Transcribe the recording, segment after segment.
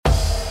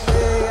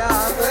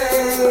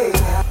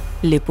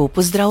Lepo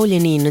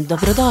pozdravljeni in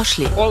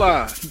dobrodošli.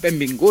 Hola,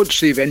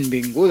 benvinguts i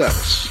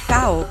benvingudes.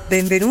 Ciao,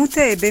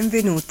 benvenute e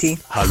benvenuti.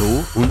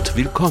 Hallo und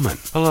willkommen.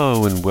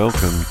 Hello and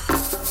welcome.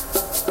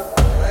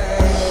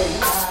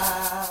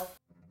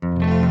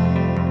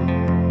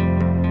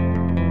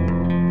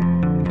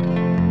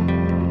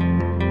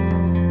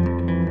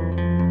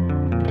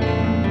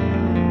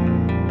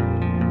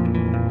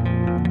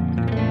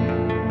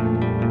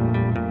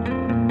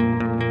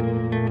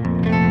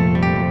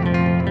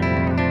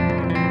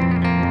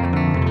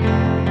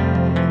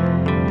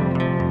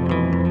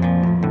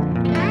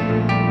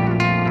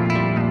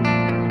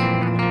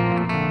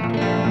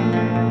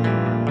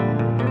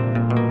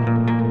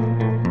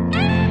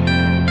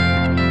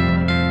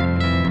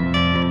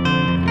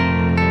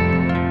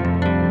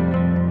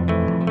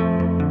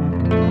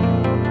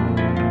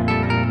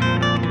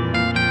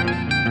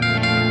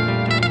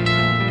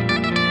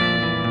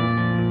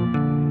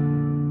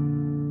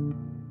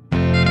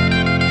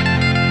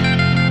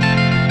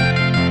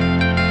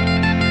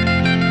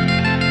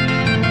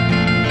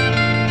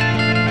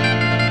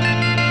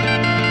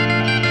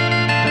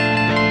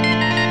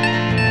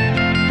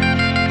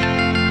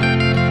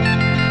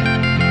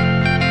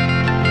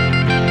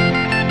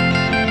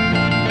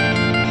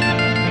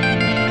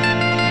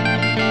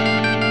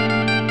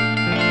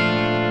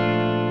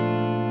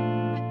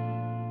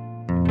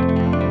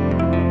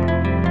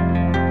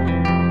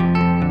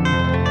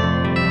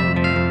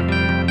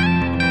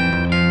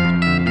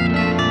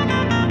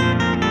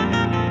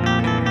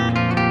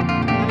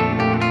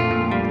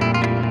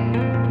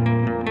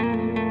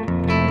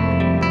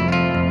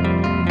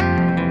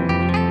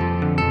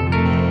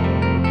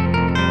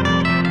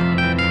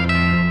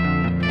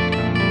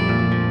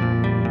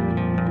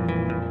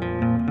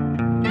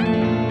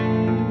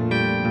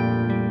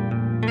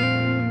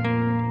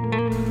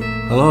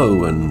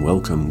 Hello and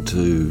welcome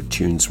to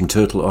Tunes from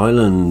Turtle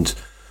Island.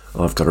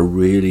 I've got a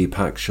really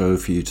packed show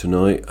for you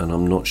tonight and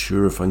I'm not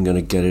sure if I'm going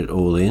to get it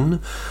all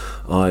in.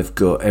 I've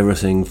got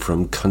everything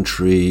from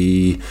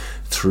country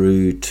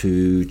through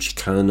to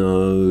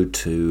Chicano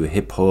to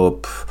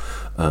hip-hop.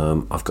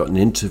 I've got an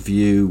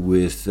interview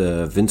with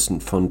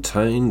Vincent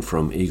Fontaine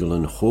from Eagle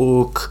and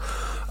Hawk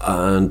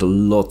and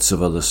lots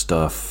of other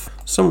stuff.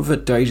 Some of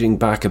it dating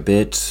back a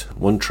bit,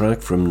 one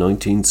track from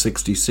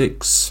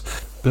 1966.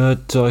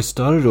 But I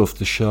started off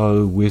the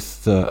show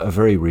with a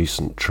very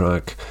recent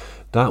track.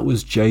 That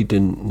was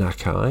Jaden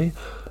Nakai.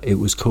 It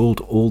was called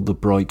All the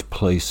Bright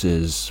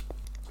Places.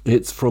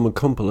 It's from a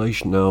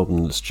compilation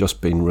album that's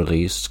just been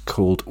released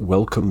called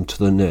Welcome to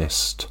the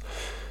Nest.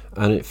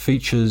 And it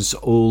features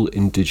all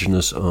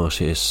Indigenous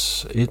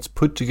artists. It's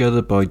put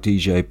together by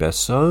DJ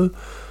Besso.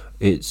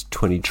 It's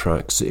 20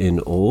 tracks in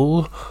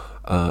all.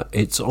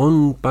 It's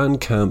on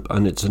Bandcamp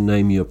and it's a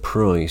name your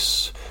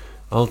price.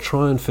 I'll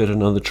try and fit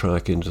another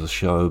track into the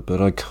show,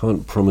 but I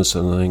can't promise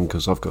anything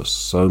because I've got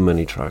so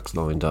many tracks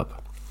lined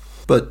up.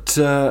 But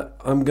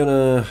I'm going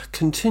to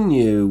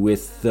continue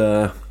with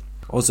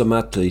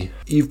Ozomatli.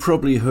 You've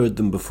probably heard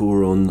them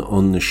before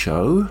on the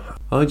show.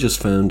 I just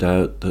found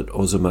out that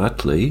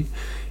Ozomatli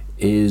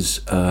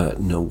is a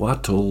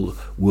Nahuatl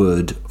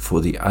word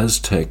for the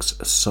Aztecs'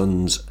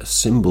 sun's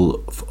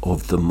symbol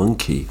of the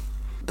monkey.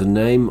 The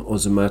name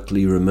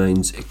Ozomatli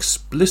remains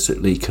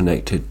explicitly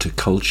connected to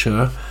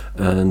culture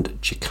and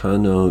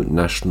Chicano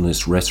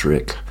nationalist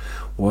rhetoric.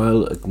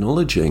 While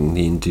acknowledging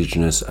the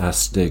indigenous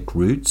Aztec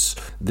roots,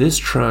 this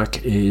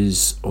track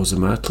is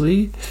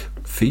Ozomatli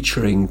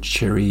featuring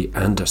Cherry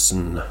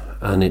Anderson,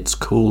 and it's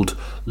called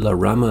La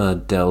Rama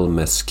del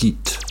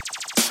Mesquite.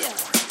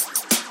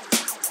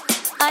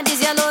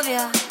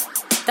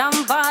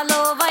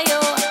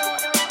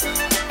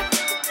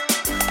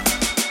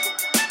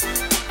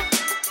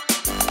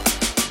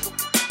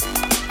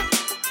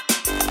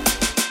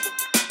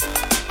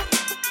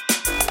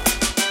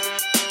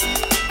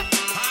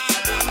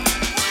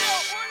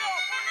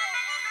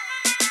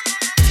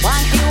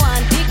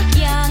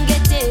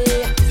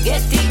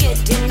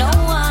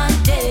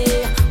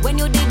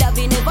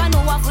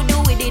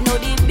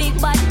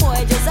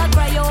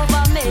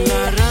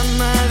 La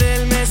rama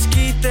del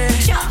mezquite,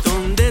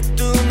 donde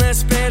tú me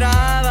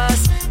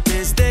esperabas,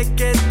 desde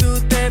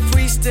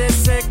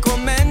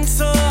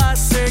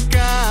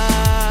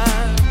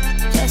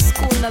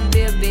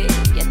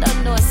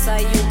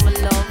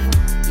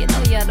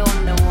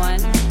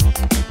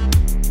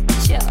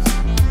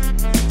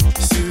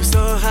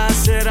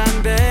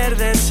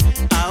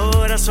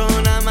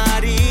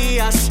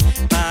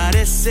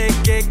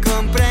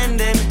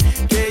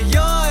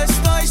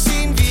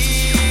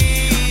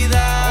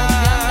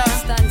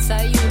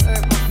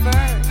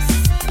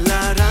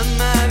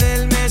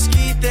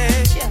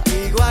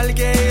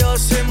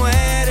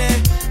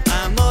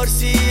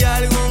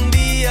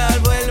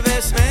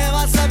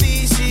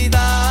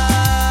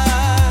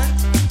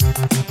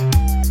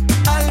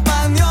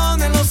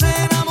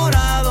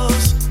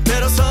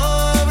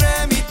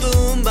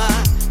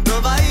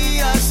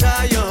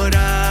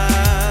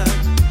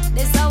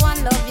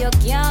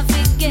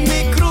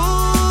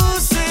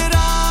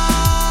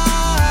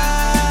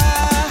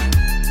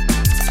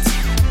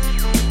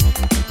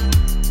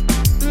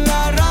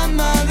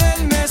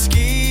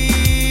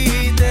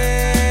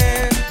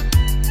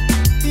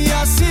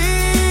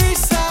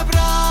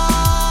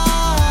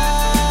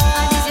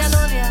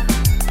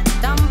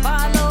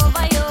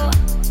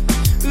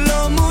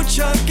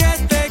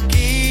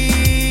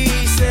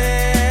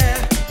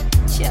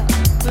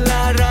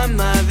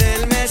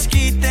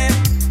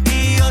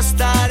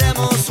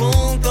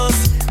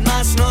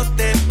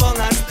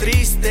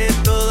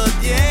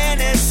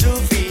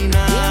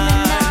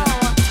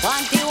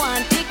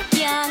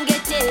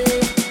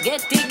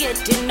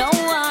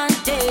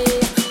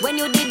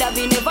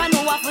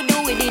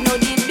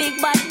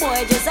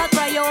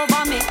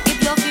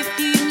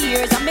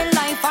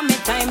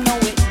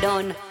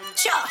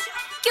Sure.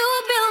 You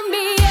build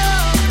me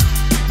up,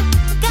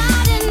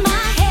 got in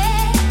my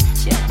head.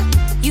 Sure.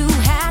 You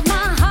had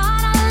my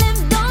heart, I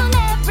lived on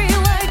every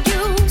word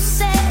you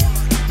said.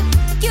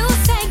 You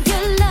said you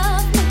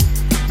loved me,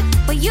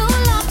 but you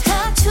loved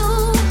her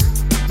too.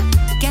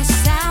 Guess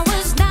I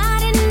was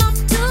not enough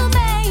to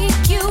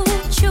make you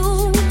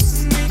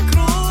choose. Mi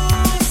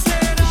cruz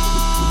será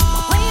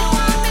When you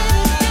want me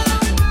to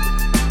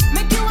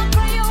make you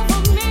cry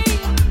over me.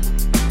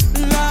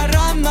 la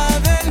rama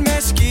del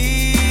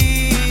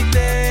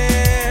mezquite.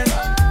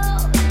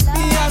 Y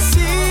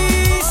así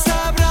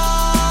sabrás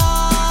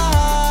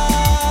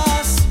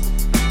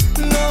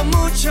lo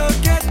mucho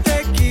que te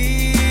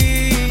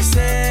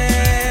quise.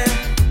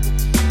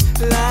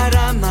 La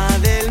rama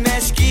del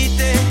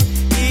mezquite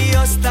y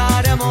yo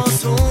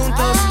estaremos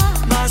juntos.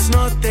 Mas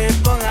no te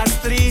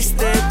pongas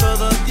triste,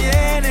 todo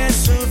tiene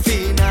su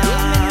final.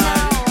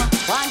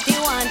 Want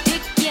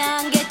it,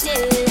 can't get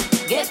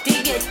it. Get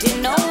it,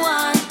 no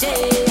want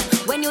it.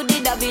 When you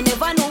did that, we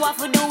never know what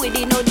to do with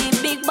it. No, the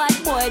big bad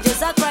boy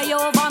just a cry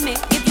over me.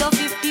 Give you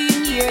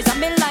 15 years of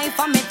my life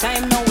and my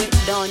time, now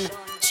it's done.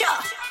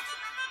 Sure.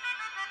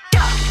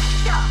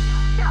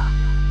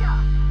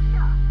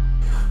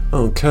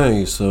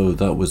 Okay, so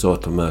that was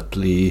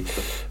Automatically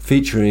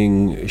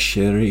featuring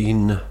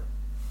Shireen,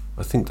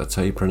 I think that's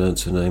how you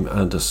pronounce her name,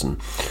 Anderson,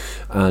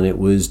 and it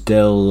was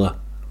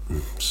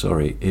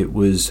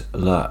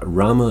La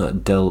Rama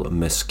del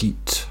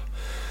Mesquite.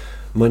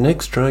 My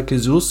next track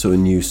is also a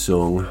new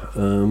song.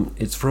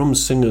 It's from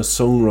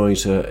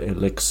singer-songwriter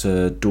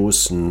Alexa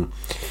Dawson.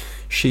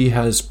 She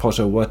has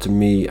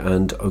Potawatomi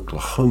and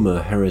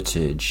Oklahoma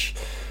heritage,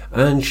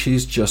 and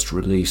she's just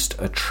released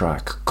a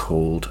track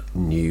called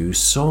New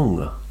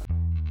Song.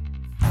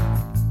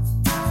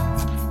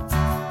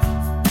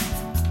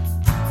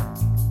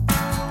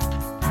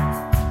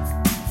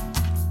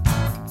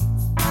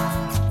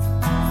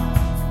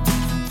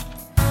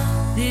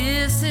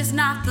 This is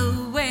not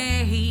the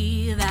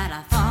way that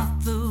I thought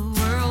the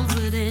world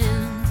would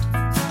end.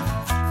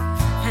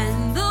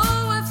 And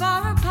though we're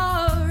far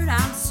apart,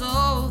 I'm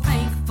so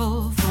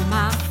thankful for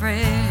my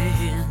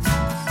friends.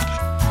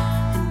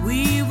 And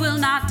we will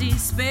not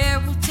despair,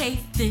 we'll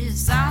take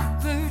this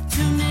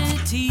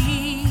opportunity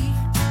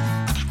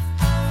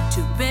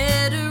to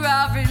better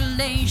our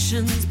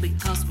relations,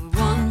 because we're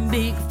one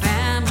big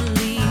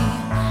family.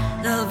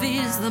 Love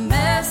is the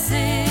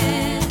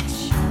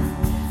message,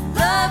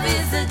 love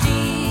is the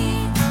deed.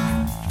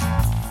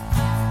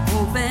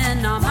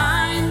 Open our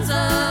minds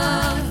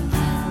up,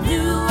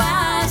 new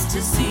eyes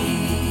to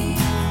see.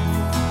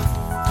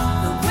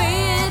 The way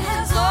it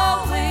has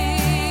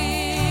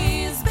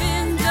always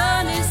been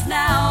done is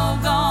now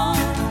gone.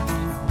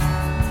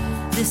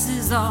 This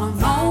is our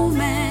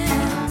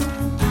moment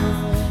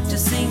to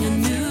sing a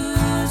new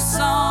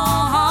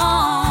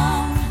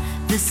song.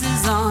 This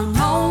is our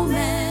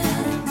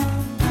moment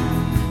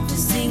to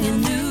sing a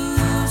new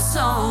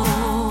song.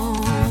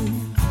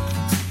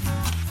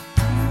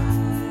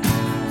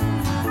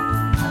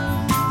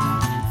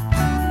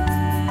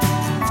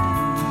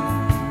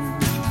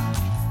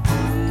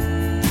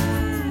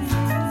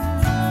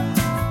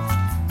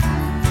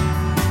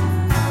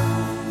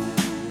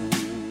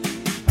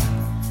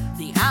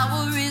 The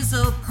hour is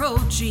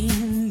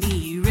approaching,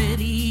 be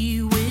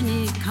ready when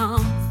it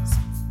comes.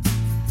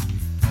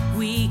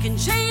 We can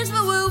change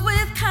the world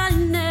with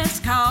kindness,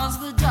 cause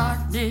the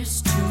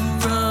darkness to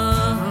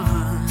run.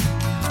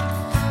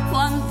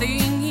 One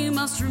thing you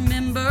must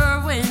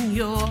remember when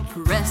you're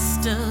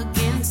pressed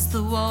against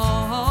the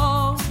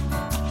wall,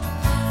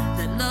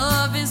 that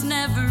love is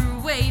never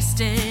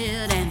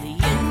wasted and the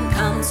end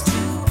comes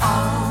to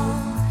all.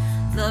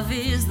 Love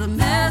is the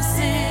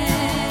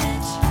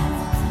message,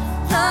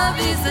 love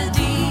is the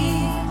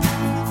deed.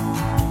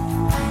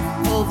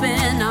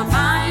 Open our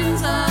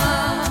minds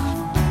up,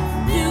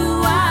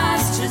 new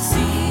eyes to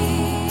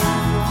see.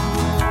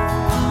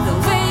 The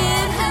way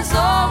it has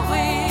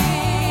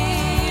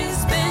always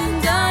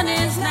been done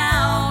is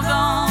now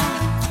gone.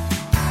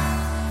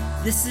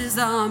 This is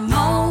our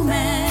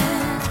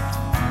moment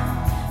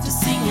to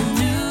sing a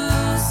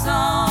new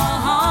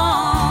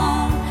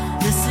song.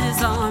 This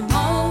is our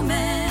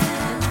moment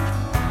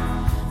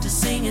to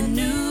sing a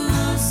new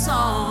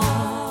song.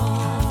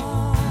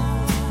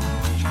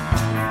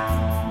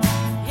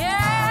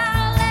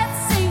 Yeah,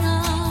 let's sing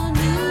a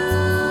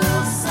new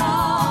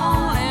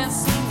song. Let's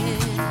sing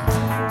it.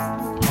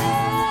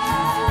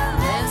 Yeah,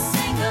 let's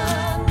sing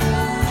a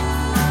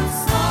new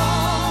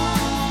song.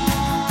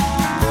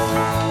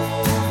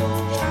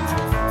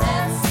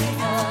 Let's sing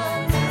a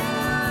new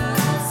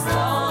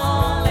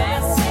song.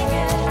 Let's sing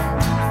it.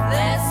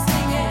 Let's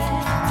sing it.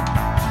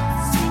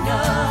 Sing a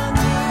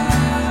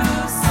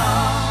new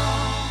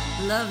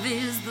song. Love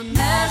is the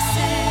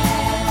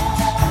message,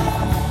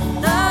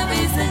 love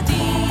is the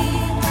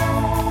deed.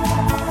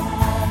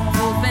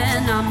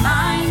 Open our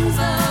minds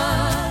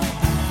up,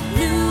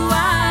 new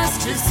eyes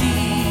to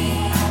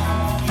see.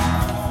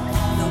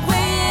 The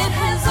way it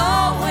has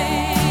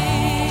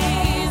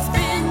always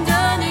been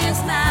done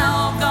is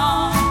now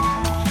gone.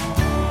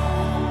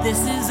 This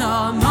is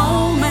our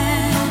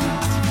moment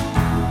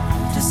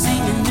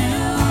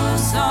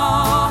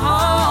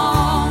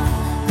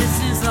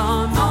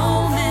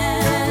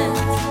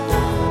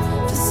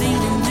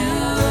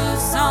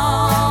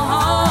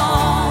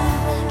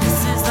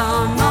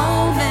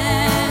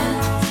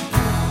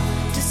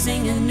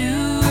sing a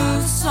new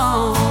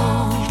song.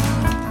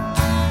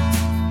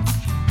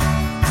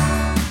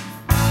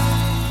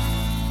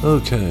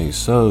 Okay,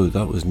 so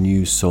that was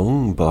New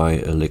Song by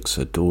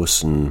Elixir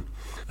Dawson.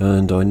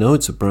 And I know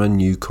it's a brand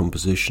new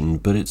composition,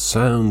 but it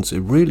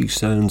really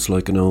sounds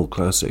like an old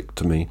classic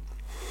to me.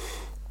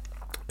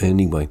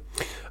 Anyway,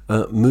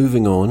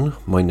 moving on,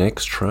 my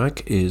next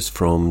track is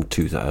from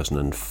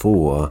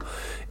 2004.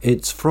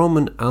 It's from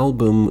an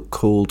album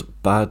called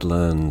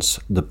Badlands,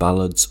 The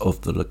Ballads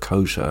of the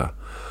Lakota,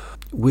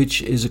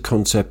 which is a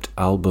concept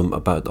album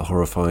about the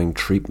horrifying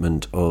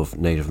treatment of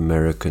Native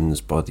Americans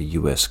by the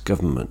US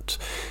government,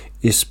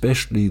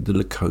 especially the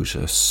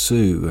Lakota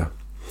Sioux.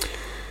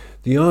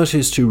 The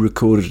artist who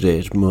recorded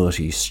it,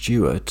 Marty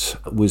Stewart,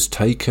 was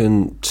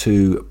taken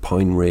to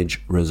Pine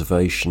Ridge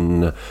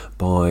Reservation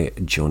by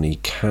Johnny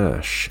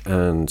Cash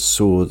and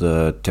saw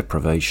the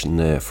deprivation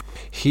there.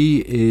 He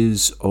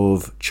is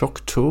of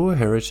Choctaw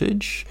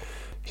heritage.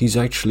 He's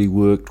actually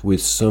worked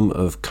with some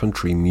of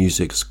country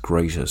music's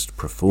greatest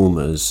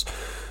performers,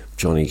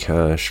 Johnny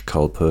Cash,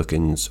 Carl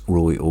Perkins,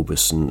 Roy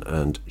Orbison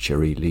and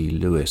Jerry Lee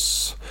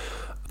Lewis.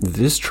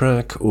 This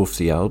track off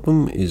the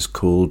album is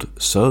called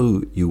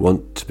So You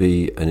Want to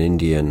Be an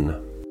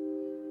Indian.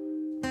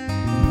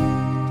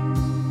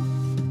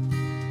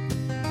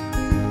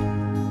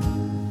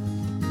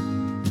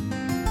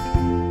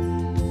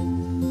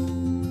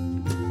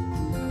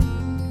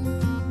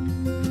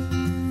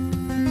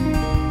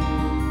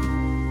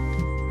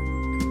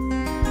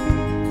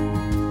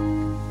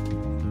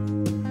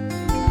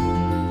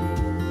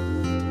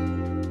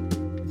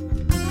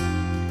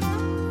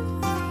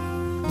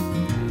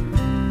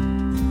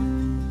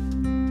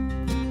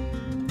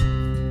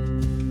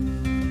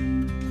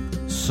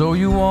 So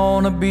you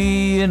wanna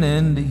be an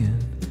Indian,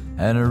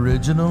 an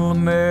original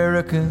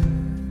American.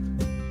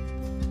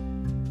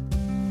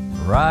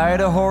 Ride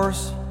a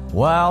horse,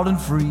 wild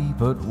and free,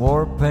 put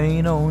war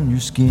paint on your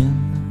skin.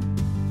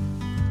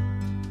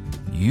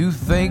 You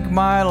think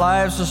my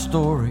life's a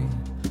story,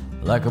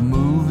 like a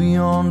movie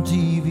on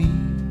TV.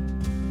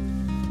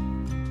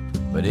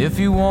 But if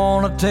you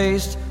want a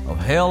taste of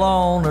hell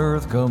on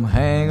earth, come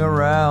hang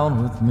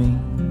around with me.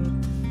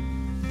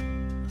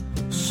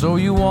 So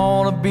you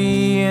wanna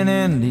be an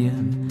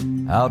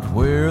Indian, out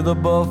where the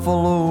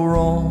buffalo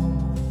roam.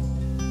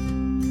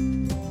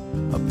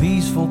 A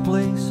peaceful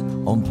place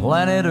on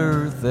planet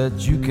Earth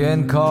that you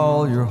can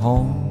call your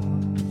home.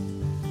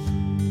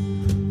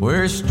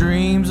 Where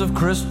streams of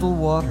crystal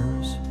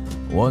waters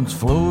once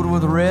flowed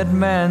with red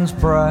man's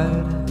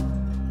pride,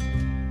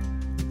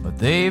 but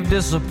they've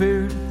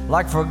disappeared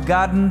like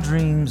forgotten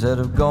dreams that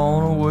have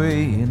gone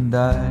away and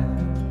died.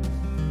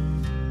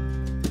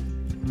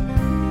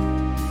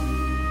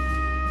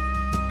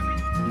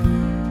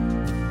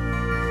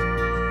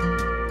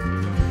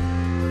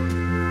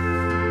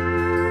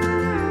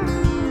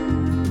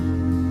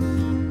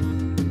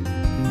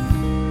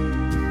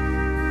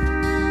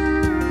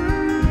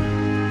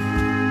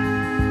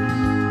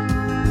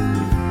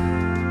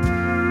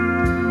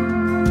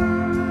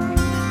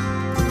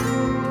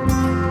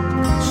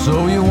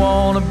 So you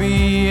wanna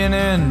be an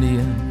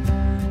Indian,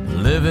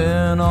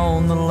 living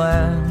on the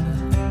land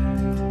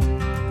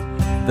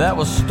that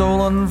was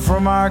stolen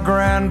from our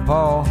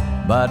grandpa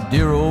by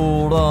dear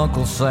old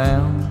Uncle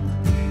Sam,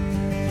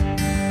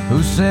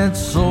 who sent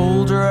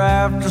soldier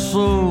after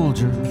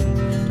soldier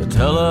to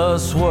tell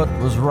us what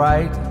was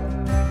right.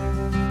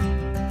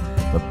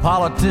 The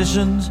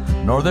politicians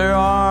nor their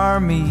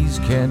armies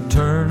can't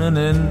turn an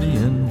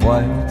Indian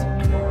white.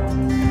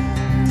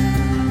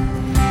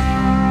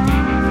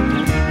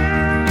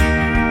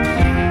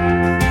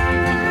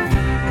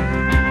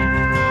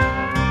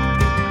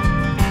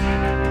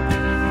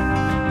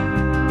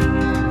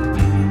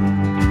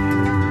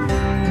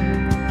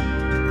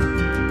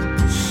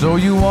 So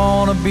you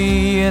wanna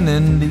be an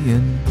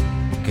Indian,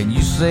 can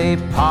you say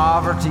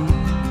poverty?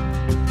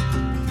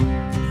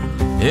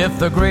 If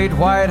the great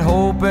white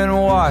hope in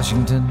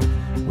Washington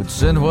would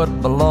send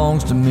what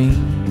belongs to me,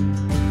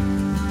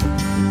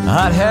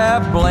 I'd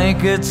have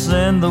blankets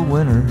in the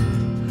winter,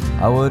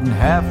 I wouldn't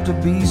have to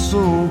be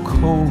so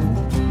cold,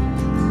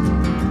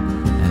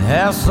 and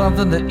have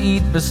something to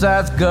eat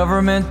besides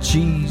government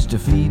cheese to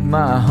feed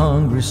my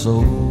hungry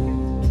soul.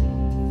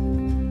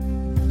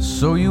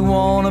 So you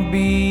wanna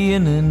be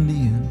an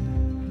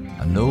Indian,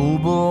 a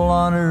noble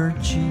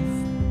honored chief,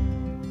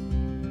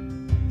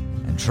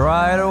 and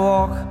try to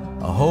walk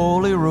a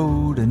holy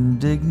road in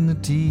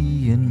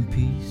dignity and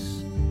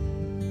peace.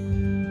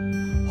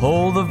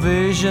 Hold the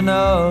vision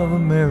of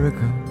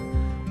America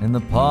in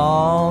the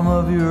palm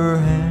of your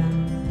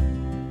hand,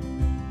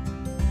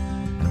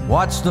 and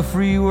watch the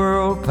free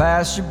world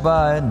pass you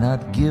by and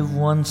not give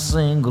one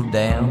single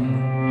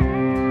damn.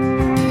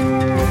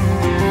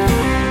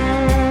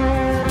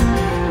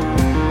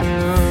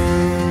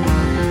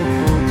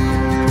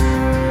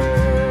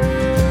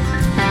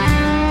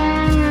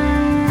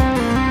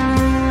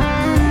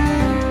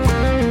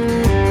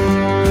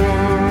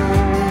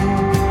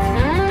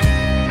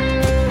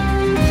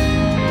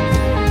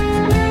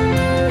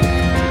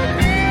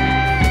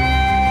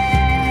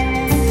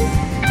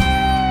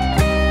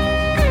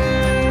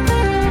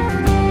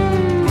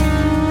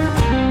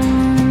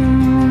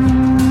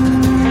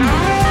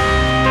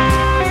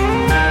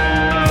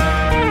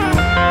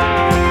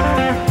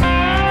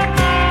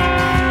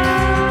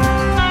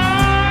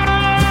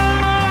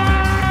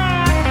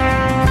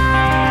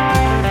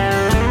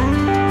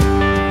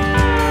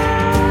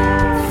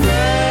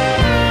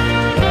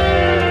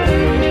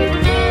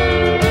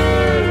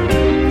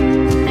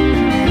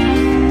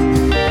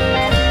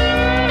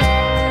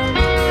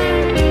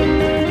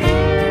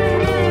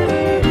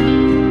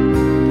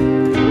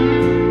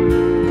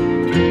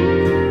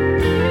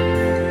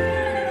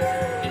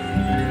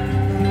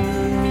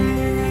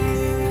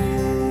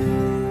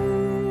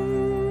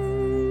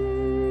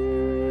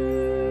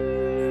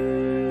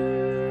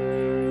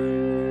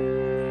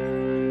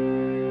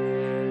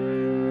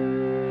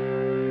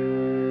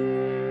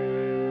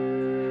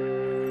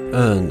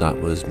 And that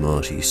was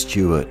Marty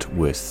Stewart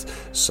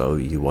with So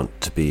You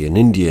Want to Be an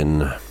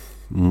Indian.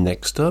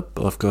 Next up,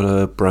 I've got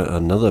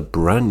another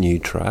brand new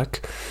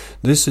track.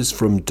 This is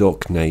from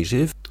Doc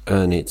Native,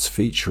 and it's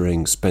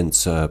featuring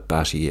Spencer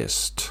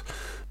Battiest.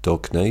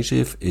 Doc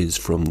Native is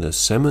from the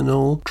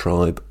Seminole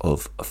tribe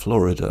of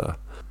Florida,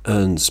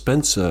 and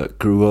Spencer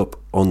grew up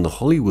on the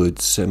Hollywood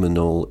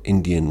Seminole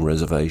Indian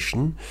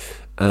Reservation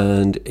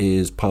and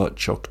is part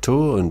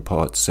Choctaw and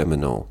part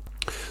Seminole.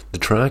 The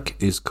track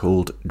is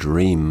called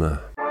Dream.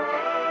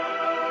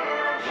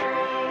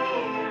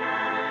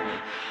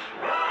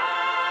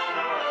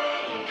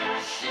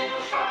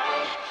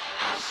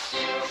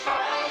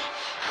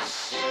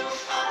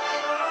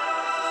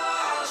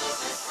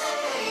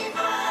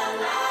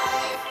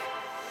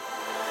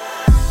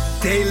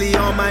 Daily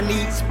on my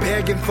knees,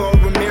 begging for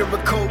a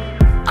miracle.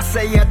 I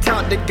say I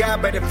talk to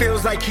God, but it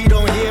feels like he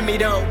don't hear me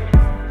though.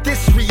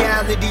 This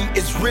reality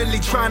is really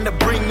trying to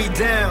bring me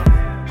down.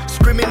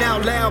 Screaming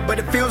out loud, but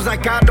it feels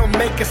like I don't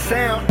make a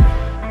sound.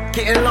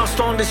 Getting lost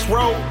on this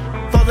road,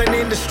 falling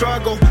in the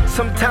struggle.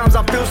 Sometimes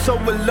I feel so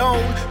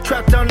alone,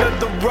 trapped under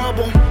the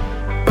rubble.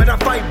 But I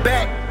fight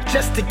back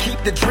just to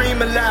keep the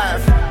dream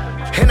alive.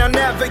 And I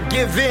never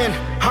give in,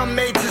 I'm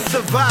made to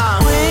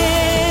survive.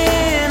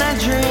 When I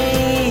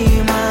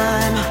dream,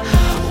 I'm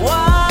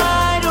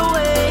wide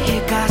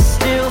awake. I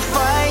still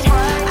fight,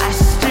 I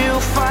still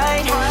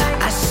fight,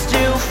 I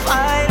still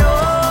fight,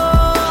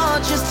 oh,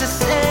 just to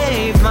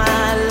save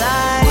my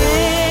life.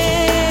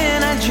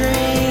 When I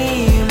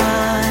dream,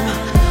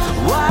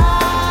 I'm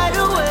wide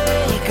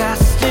awake. I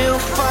still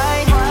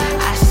fight,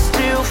 I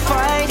still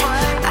fight,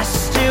 I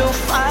still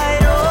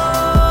fight,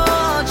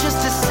 oh,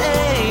 just to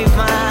save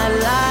my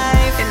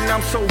life. And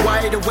I'm so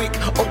wide awake,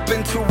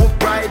 open to a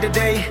brighter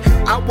day.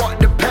 I walk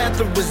the path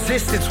of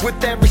resistance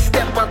with every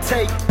step I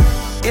take.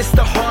 It's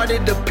the heart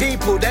of the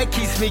people that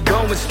keeps me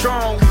going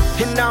strong.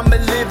 And I'm a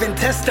living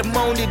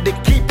testimony to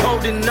keep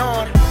holding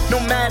on. No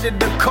matter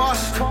the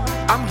cost,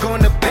 I'm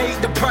gonna pay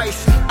the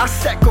price. I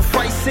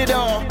sacrifice it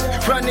all,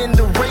 running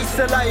the race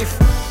of life.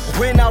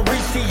 When I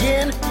reach the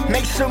end,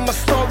 make sure my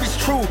story's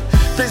true.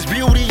 There's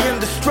beauty in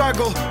the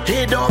struggle,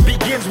 it all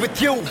begins with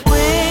you.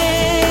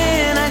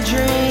 When I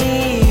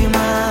dream,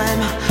 I'm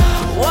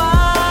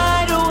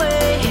wide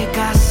awake.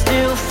 I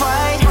still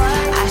fight,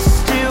 I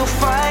still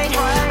fight,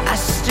 I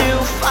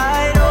still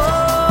fight,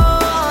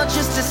 oh,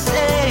 just to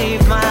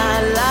save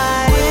my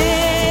life.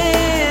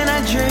 When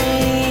I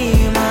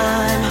dream,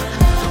 I'm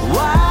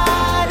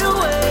wide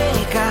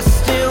awake. I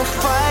still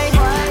fight,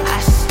 I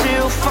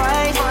still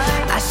fight,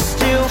 I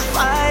still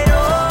fight,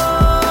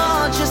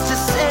 oh, just to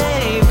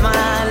save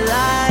my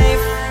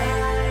life.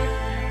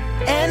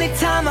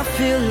 Anytime I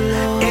feel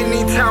low,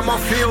 anytime I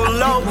feel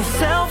low, pick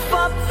myself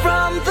up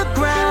from the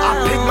ground.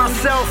 I pick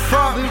myself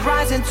up. We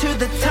rising to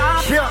the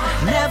top, yeah.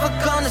 Never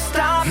gonna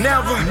stop,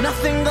 never.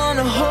 Nothing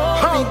gonna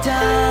hold me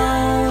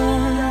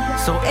down.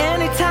 So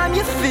anytime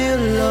you feel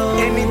low,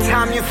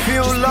 anytime you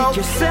feel just low, pick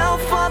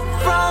yourself up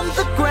from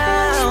the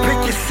ground. Just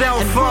pick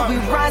yourself and up. We'll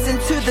be rising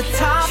to the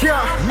top,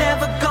 yeah.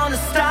 Never gonna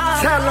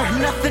stop. Tell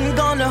 'em. Nothing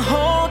gonna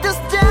hold us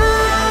down.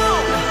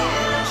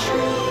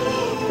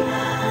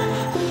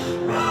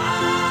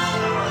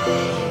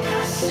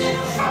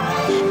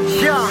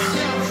 Yeah,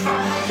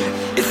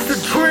 it's the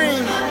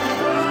dream.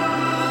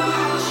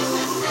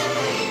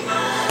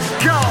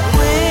 Go.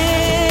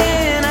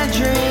 When I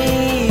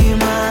dream,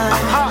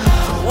 I'm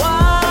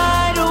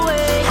wide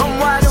awake. I'm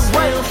wide awake. I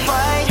still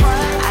fight,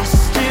 I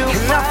still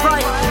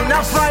fight,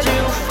 I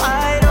still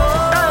fight,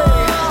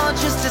 oh,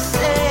 just to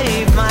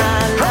save my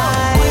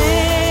life.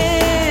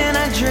 When I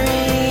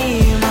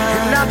dream,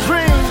 I'm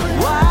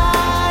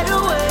wide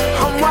awake.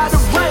 I'm wide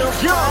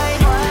awake, yo.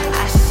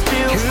 I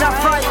still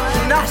fight,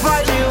 I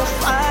still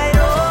fight,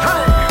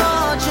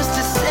 oh, just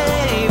to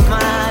save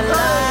my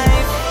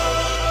life.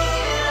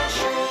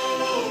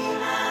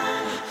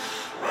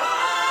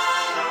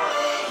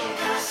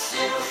 I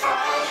still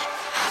fight,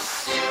 I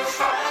still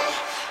fight,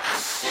 I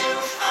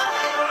still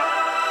fight, oh,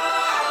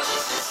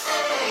 just to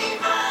save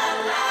my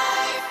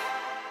life.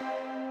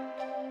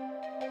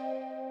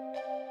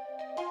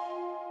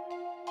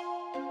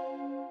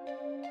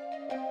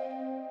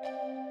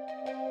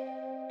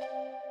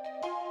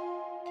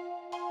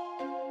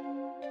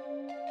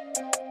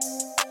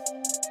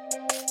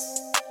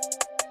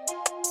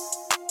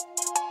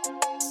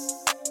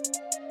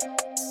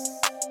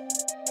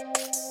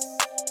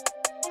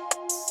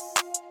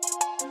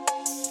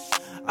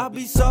 I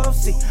be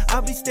saucy, I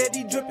be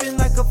steady dripping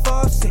like a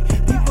faucet.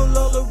 People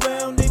all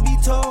around, they be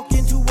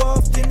talking too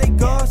often, they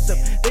gossip.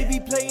 They be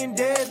playing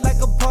dead like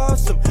a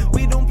possum.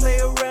 We don't play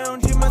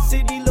around here, my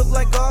city look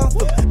like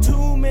Gotham.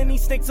 Too many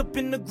snakes up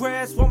in the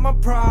grass, want my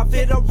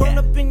profit. I run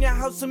up in your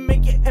house and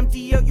make it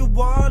empty out your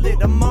wallet.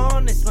 I'm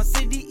honest, my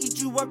city eat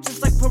you up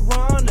just like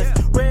piranhas.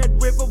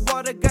 Red River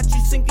water got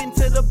you sinking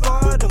to the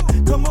bottom.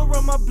 Come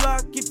around my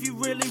block if you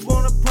really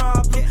want a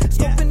problem.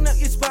 Scoping out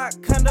your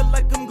spot, kinda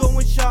like I'm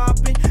going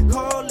shopping.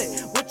 Call it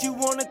what you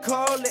wanna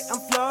call it, I'm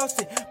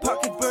flossing.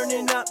 Pocket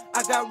burning up,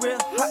 I got real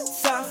hot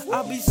sauce.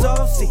 I be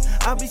saucy, saucy.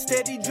 I be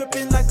steady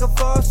dripping like a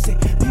faucet.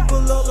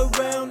 People all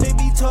around, they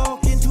be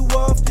talking too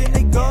often,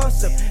 they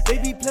gossip. They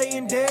be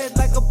playing dead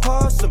like a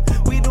possum.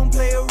 We don't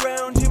play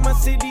around here, my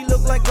city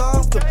look like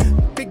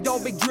Gotham. Big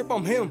dog, big drip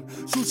on him.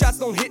 Shoot shots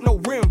don't hit no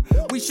rim.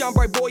 We shine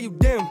bright, boy, you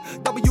dim.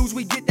 W's,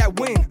 we get that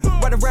win.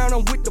 Right around,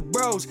 I'm with the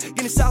bros.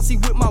 Getting saucy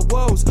with my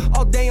woes.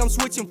 All day, I'm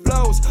switching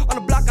flows. On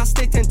the block, I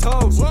stay 10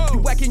 toes. You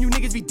whacking, you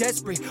niggas be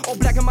desperate. All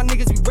black and my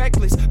niggas be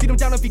reckless. Beat them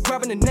down if he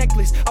grabbing a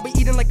necklace. I be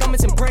eating like I'm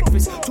missing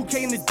breakfast.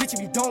 2K in this bitch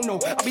if you don't know.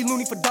 I be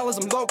loony for dollars,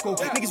 I'm local.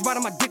 Niggas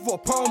riding my dick for a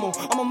promo.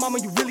 I'm a mama,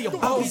 you really a I be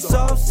bozo.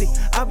 saucy,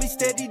 I be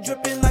steady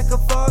dripping like a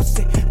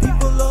faucet.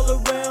 People all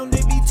around,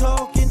 they be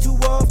talking too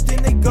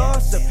often, they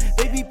gossip.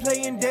 They be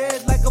playing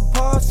dead like a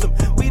possum.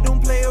 We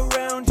don't play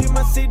around here,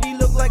 my city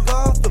look like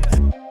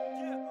Gotham.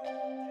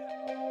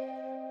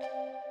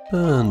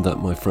 And that,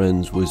 my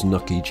friends, was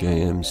Nucky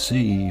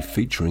JMC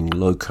featuring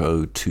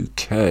Loco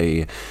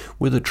 2K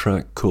with a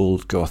track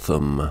called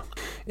Gotham.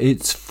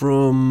 It's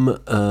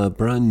from a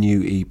brand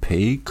new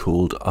EP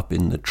called Up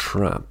in the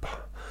Trap.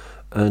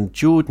 And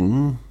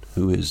Jordan,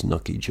 who is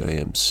Nucky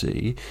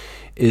JMC,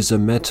 is a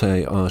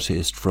Métis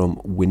artist from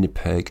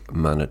Winnipeg,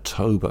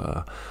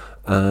 Manitoba.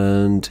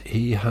 And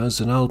he has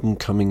an album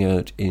coming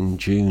out in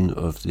June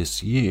of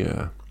this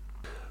year.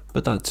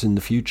 But that's in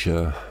the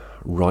future.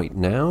 Right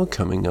now,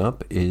 coming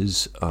up,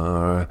 is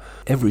our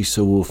every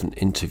so often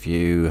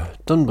interview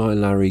done by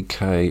Larry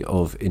Kay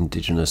of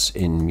Indigenous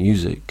in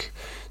Music.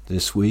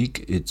 This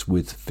week, it's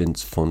with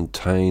Vince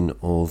Fontaine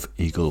of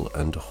Eagle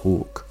and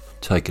Hawk.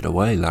 Take it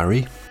away,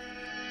 Larry.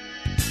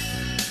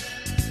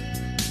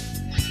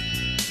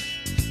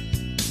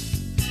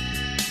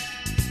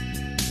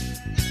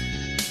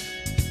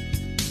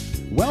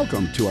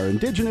 Welcome to our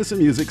Indigenous in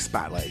Music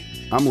Spotlight.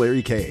 I'm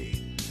Larry Kay.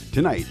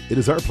 Tonight, it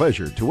is our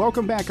pleasure to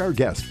welcome back our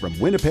guest from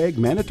Winnipeg,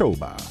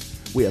 Manitoba.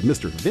 We have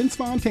Mr. Vince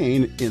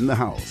Fontaine in the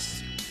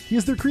house. He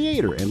is the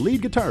creator and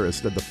lead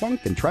guitarist of the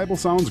funk and tribal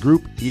sounds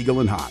group Eagle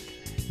and Hawk.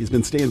 He's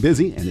been staying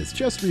busy and has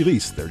just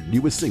released their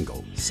newest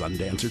single,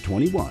 Sundancer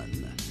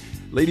 21.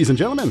 Ladies and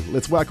gentlemen,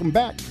 let's welcome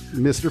back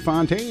Mr.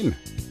 Fontaine.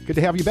 Good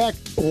to have you back.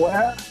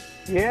 Well,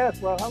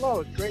 yes. Well,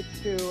 hello.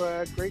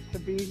 It's great to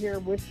be here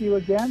with you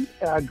again.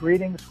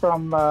 Greetings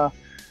from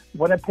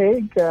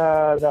Winnipeg,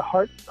 the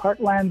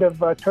heartland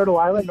of Turtle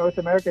Island, North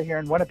America, here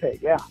in Winnipeg.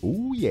 Yeah.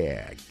 Oh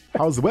yeah.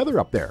 How's the weather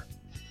up there?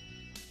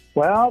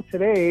 Well,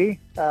 today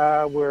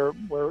we're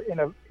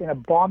in a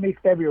balmy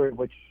February,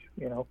 which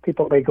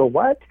people may go,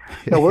 what?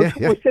 No, we're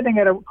sitting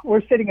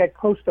at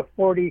close to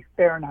 40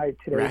 Fahrenheit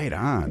today. Right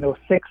on.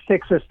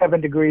 6 or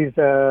 7 degrees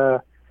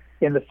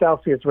in the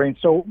Celsius range.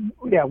 So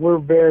yeah, we're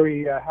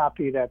very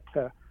happy that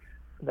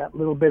that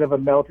little bit of a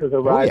melt has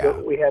arrived. Oh,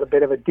 yeah. We had a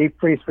bit of a deep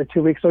freeze for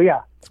 2 weeks. So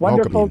yeah, it's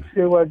wonderful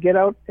to get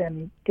out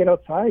and get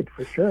outside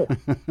for sure.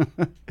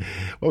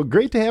 Well,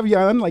 great to have you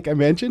on, like I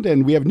mentioned,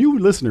 and we have new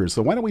listeners.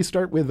 So why don't we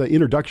start with the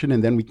introduction,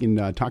 and then we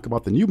can talk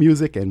about the new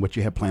music and what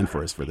you have planned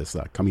for us for this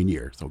coming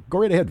year. So go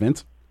right ahead,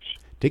 Vince.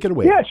 Take it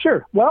away. Yeah,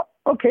 sure. Well,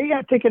 okay,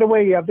 yeah, take it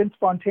away. Vince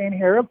Fontaine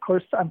here. Of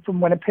course, I'm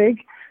from Winnipeg,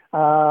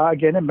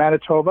 again in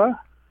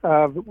Manitoba.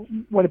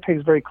 Winnipeg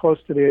is very close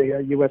to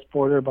the U.S.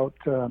 border, about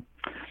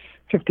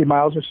 50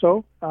 miles or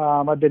so.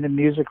 I've been in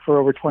music for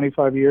over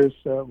 25 years.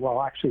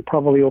 Well, actually,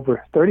 probably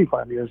over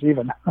 35 years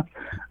even.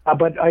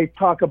 But I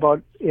talk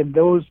about, in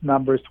those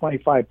numbers,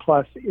 25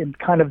 plus, in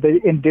kind of the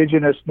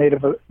indigenous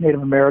Native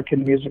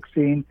American music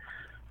scene,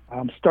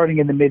 starting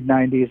in the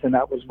mid-'90s, and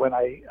that was when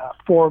I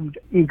formed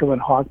Eagle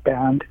and Hawk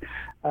Band,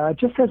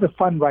 just as a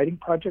fun writing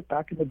project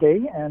back in the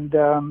day.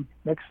 And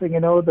next thing you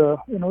know, there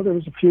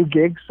was a few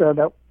gigs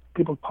that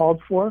people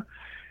called for.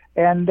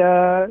 And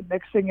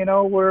next thing you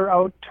know, we're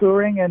out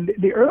touring. And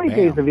the early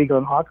days of Eagle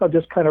and Hawk, I'll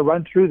just kind of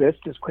run through this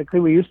just quickly.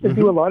 We used to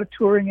do a lot of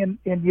touring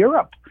in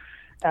Europe.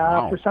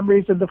 For some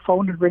reason, the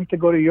phone would ring to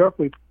go to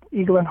Europe.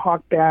 Eagle and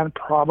Hawk Band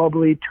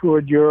probably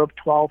toured Europe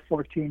 12,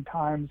 14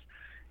 times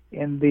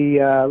in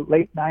the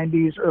late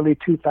 90s, early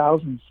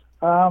 2000s.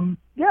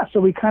 So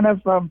we kind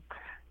of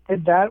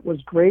did that. It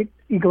was great.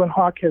 Eagle and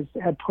Hawk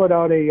had put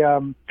out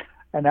an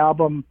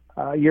album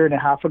a year and a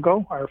half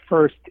ago, our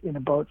first in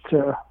about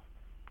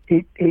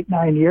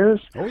 8-9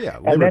 years. Oh yeah,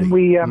 Liberty. And then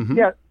we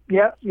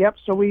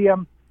So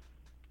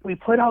we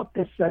put out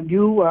this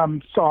new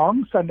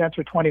song,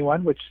 Sundancer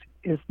 21, which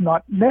is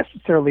not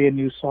necessarily a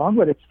new song,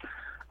 but it's,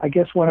 I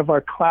guess, one of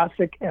our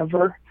classic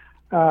ever.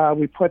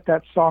 We put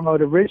that song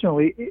out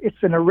originally.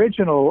 It's an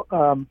original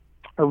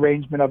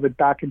arrangement of it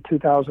back in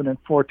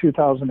 2004,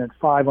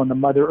 2005 on the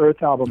Mother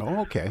Earth album.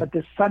 Oh, okay. But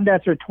this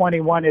Sundancer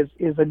 21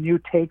 is a new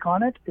take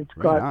on it. It's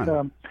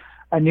got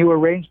a new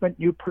arrangement,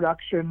 new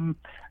production.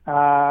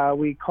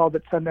 We called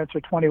it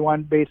Sundancer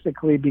 21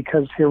 basically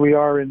because here we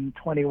are in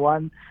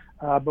 21,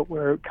 but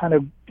we're kind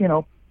of,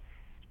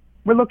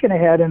 we're looking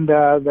ahead, and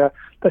the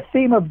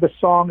theme of the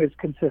song is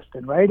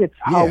consistent, right? It's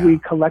how we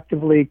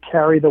collectively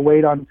carry the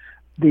weight on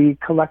the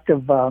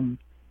collective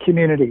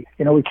community.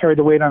 We carry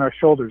the weight on our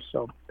shoulders.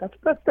 So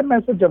that's the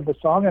message of the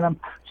song, and I'm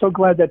so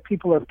glad that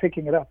people are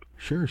picking it up.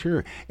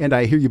 Sure. And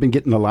I hear you've been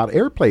getting a lot of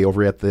airplay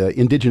over at the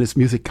Indigenous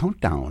Music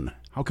Countdown.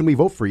 How can we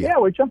vote for you? Yeah,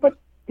 we're jumping.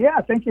 Yeah,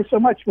 thank you so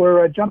much.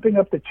 We're jumping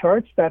up the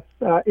charts. That's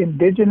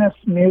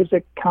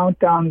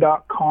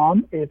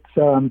indigenousmusiccountdown.com. It's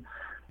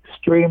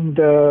streamed,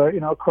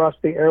 across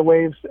the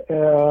airwaves.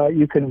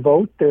 You can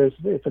vote.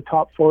 It's a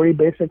top 40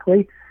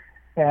 basically,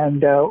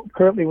 and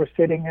currently we're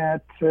sitting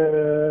at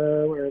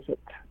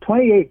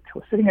 28.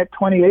 We're sitting at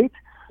 28.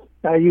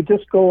 You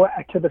just go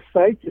to the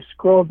site. You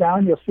scroll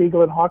down. You'll see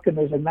Eagle and Hawk, and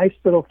there's a nice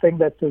little thing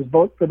that says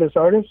 "Vote for this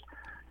artist."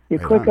 You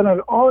click on it.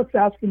 All it's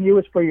asking you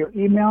is for your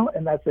email,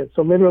 and that's it.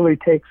 So literally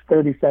takes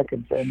 30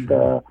 seconds, and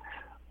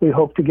we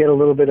hope to get a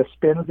little bit of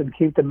spins and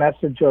keep the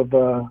message of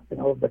the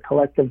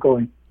collective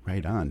going.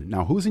 Right on.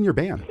 Now, who's in your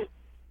band?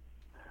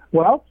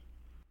 Well,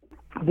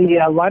 the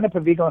lineup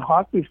of Eagle and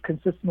Hawk, we've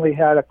consistently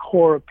had a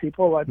core of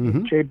people.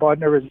 Jay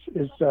Bodner is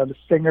the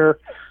singer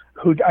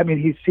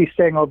he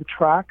sang all the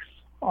tracks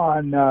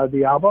on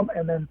the album,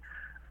 and then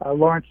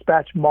Lawrence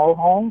Spatch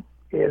Mulhall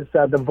is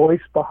the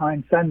voice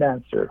behind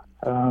Sundancer.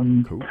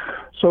 Cool.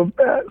 So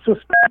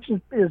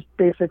Spatch is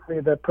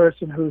basically the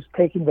person who's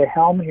taking the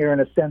helm here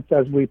in a sense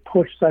as we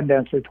push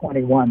Sundancer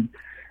 21.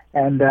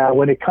 And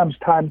when it comes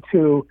time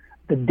to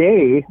the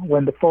day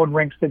when the phone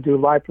rings to do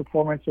live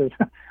performances,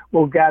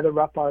 we'll gather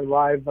up our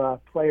live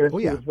players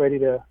who's ready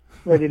to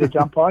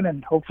jump on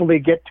and hopefully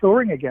get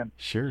touring again.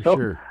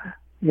 Sure.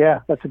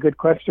 Yeah, that's a good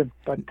question.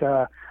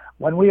 But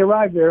when we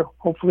arrive there,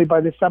 hopefully by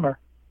this summer.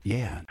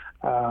 Yeah.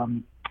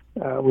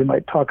 We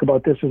might talk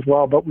about this as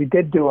well, but we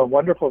did do a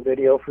wonderful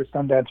video for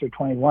Sundancer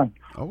 21.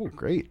 Oh,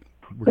 great!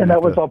 And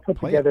that was all put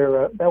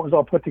together. That was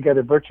all put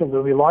together virtually.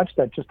 We launched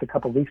that just a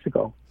couple of weeks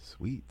ago.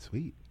 Sweet.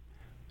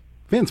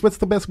 Vince, what's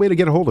the best way to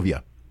get a hold of you?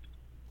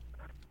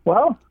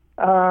 Well,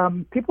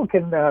 people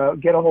can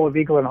get a hold of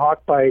Eagle and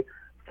Hawk by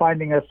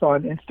finding us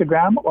on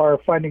Instagram or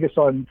finding us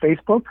on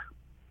Facebook.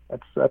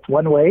 That's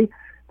one way.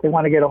 If they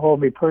want to get a hold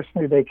of me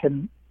personally, they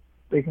can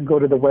go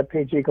to the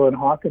webpage Eagle and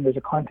Hawk, and there's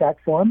a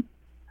contact form.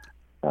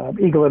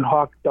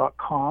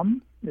 eagleandhawk.com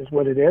is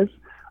what it is.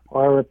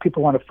 Or if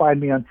people want to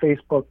find me on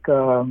Facebook,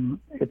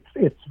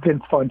 it's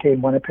Vince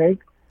Fontaine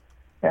Winnipeg.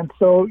 And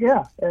so,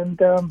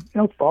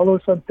 follow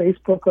us on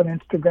Facebook, on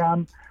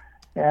Instagram,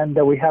 and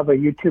we have a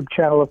YouTube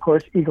channel, of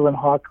course, Eagle and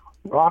Hawk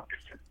Rocks,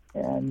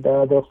 and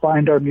they'll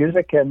find our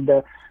music, and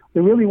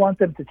we really want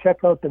them to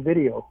check out the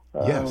video.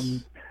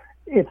 Yes.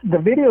 It's the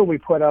video we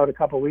put out a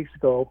couple of weeks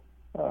ago.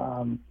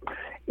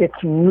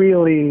 It's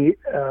really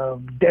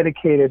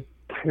dedicated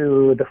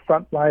to the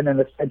frontline and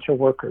essential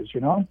workers.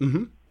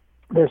 Mm-hmm.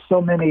 There's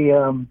so many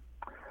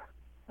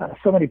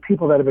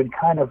people that have been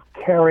kind of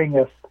carrying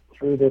us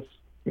through this,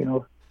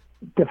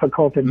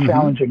 difficult and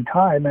challenging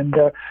time. And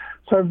so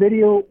our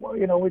video,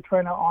 we're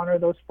trying to honor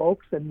those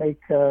folks and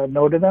make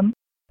note of them.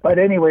 But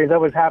anyways, I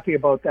was happy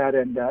about that,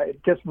 and it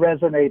just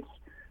resonates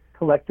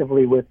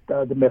collectively with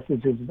the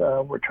messages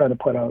we're trying to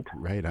put out.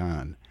 Right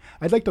on.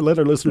 I'd like to let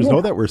our listeners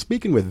know that we're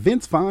speaking with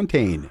Vince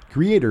Fontaine,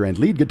 creator and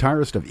lead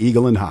guitarist of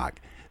Eagle and Hawk.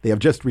 They have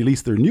just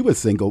released their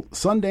newest single,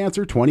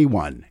 Sundancer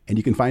 21, and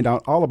you can find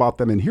out all about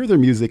them and hear their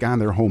music on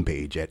their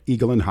homepage at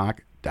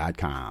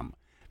eagleandhawk.com.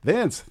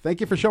 Vince,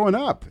 thank you for showing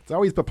up. It's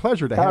always a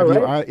pleasure to have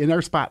you in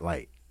our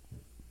spotlight.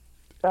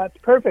 That's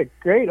perfect.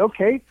 Great.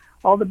 Okay.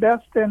 All the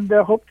best, and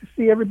hope to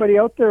see everybody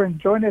out there, and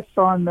join us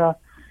on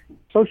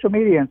social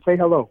media and say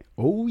hello.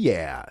 Oh,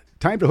 yeah.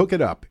 Time to hook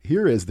it up.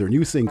 Here is their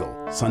new single,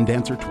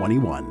 Sundancer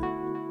 21.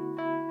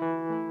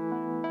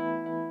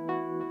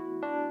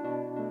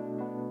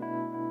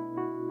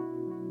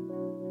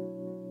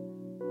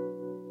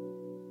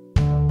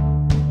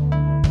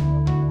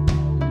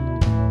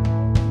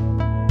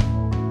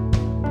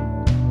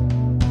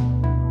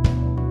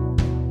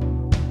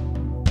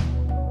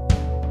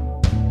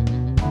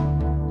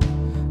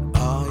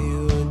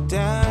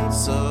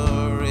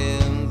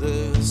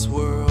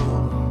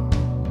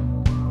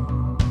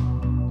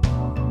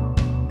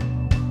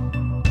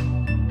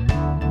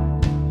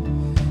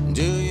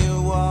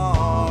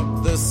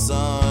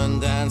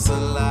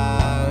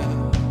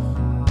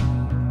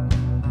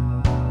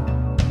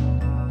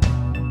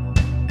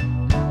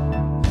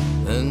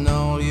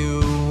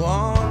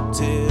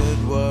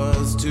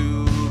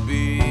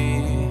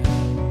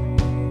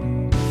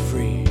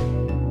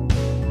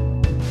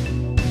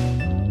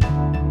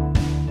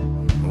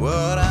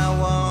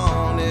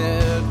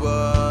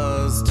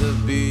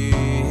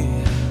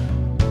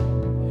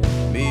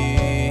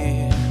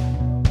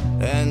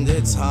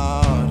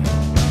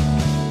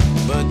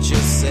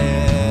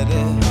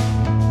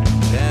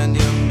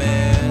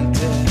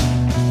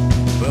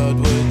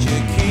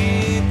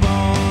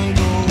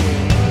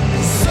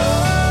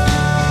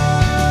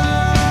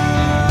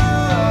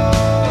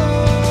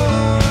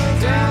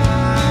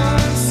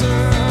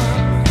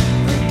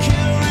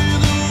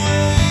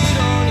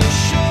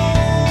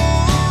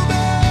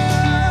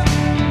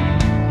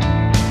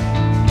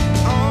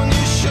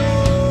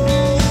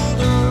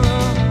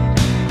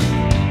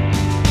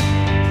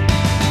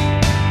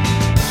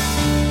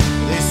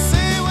 They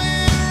say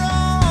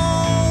we're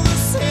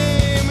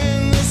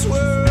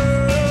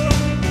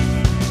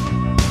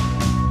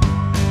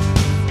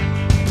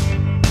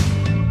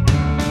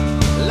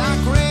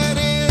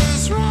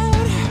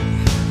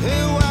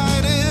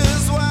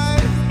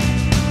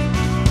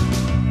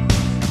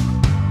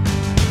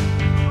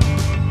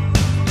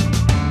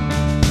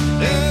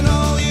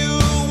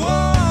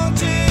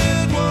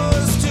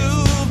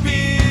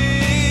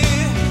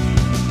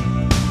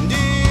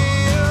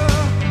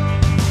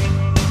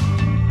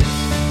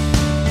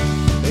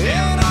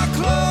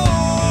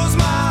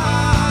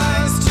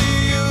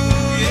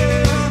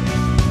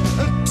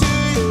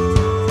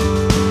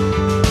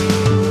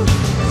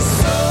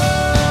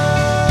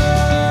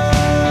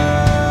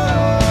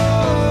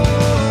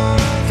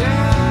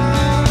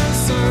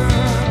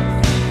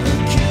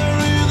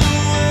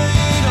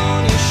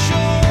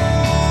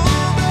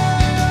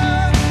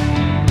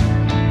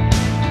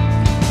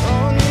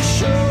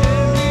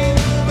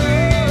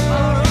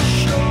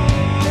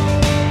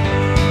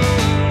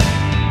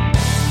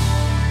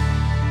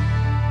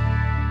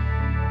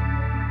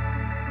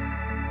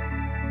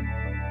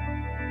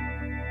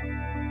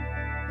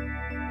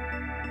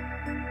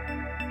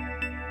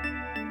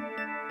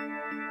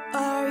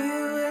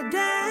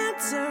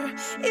matter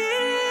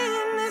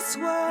in this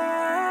world?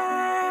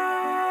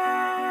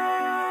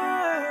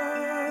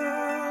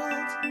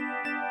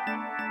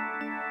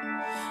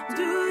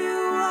 Do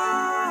you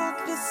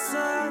walk the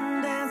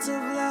sun dance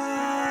of life?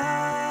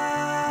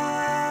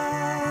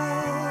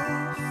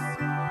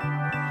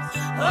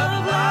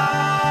 Of life.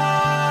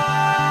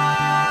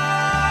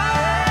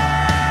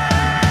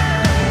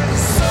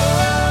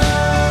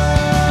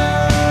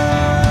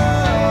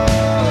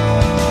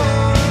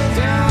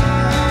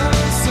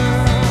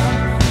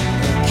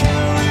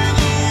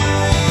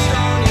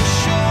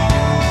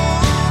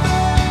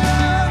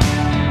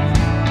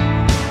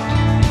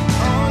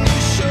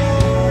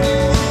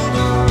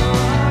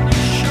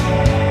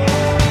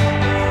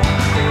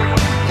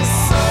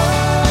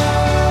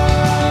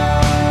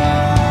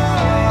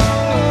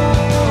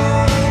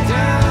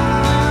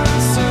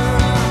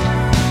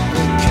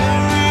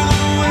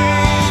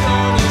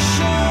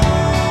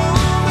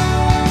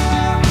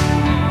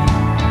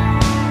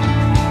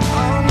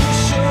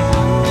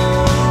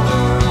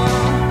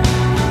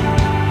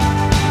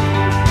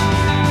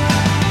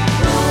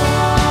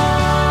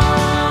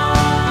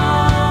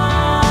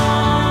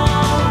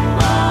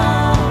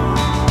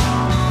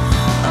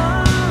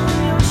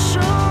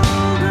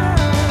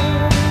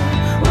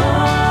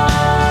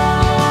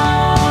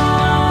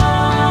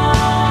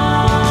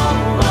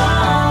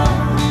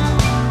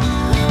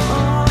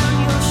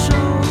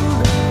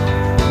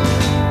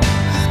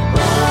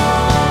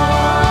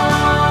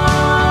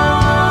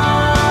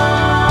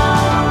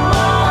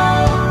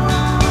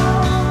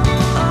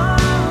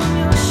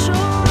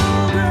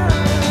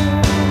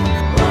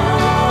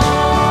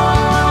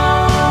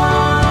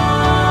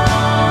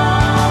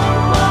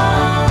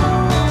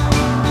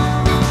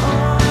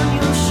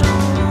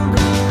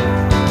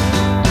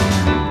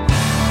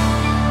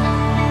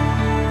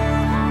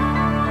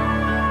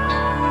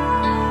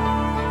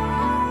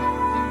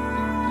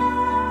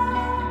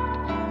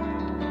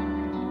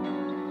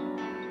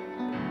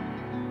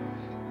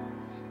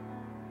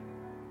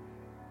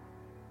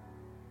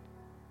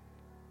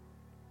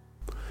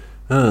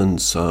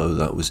 And so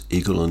that was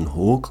Eagle and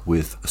Hawk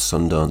with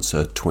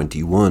Sundancer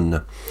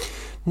 21.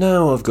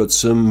 Now I've got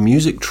some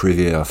music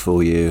trivia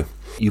for you.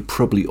 You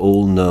probably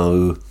all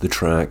know the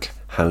track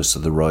House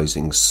of the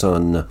Rising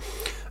Sun.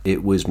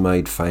 It was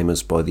made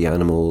famous by the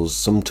Animals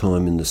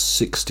sometime in the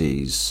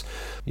 60s.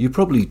 You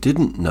probably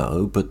didn't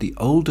know, but the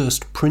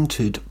oldest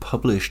printed,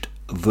 published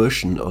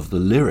version of the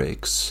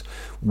lyrics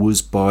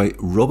was by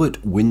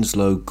Robert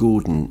Winslow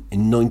Gordon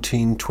in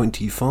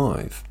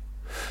 1925.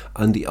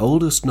 And the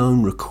oldest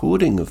known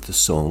recording of the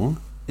song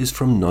is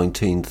from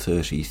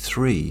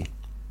 1933.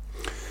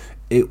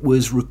 It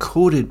was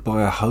recorded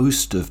by a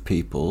host of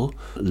people: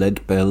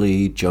 Led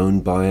Belly, Joan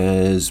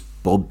Baez,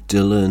 Bob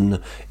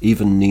Dylan,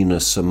 even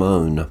Nina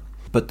Simone.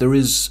 But there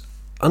is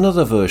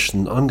another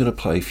version I'm going to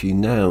play for you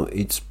now.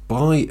 It's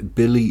by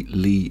Billy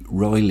Lee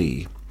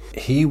Riley.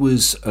 He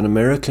was an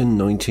American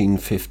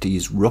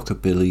 1950s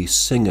rockabilly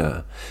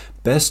singer,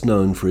 best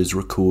known for his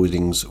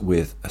recordings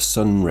with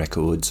Sun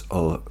Records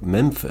of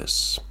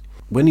Memphis.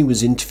 When he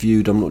was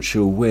interviewed, I'm not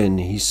sure when,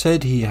 he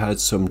said he had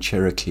some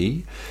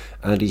Cherokee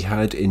and he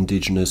had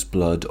indigenous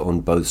blood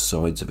on both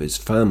sides of his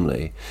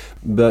family,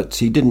 but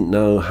he didn't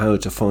know how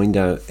to find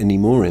out any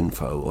more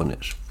info on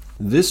it.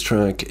 This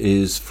track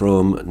is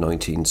from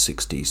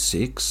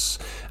 1966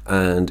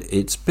 and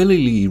it's Billy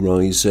Lee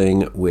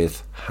Rising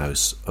with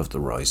House of the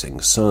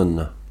Rising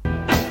Sun.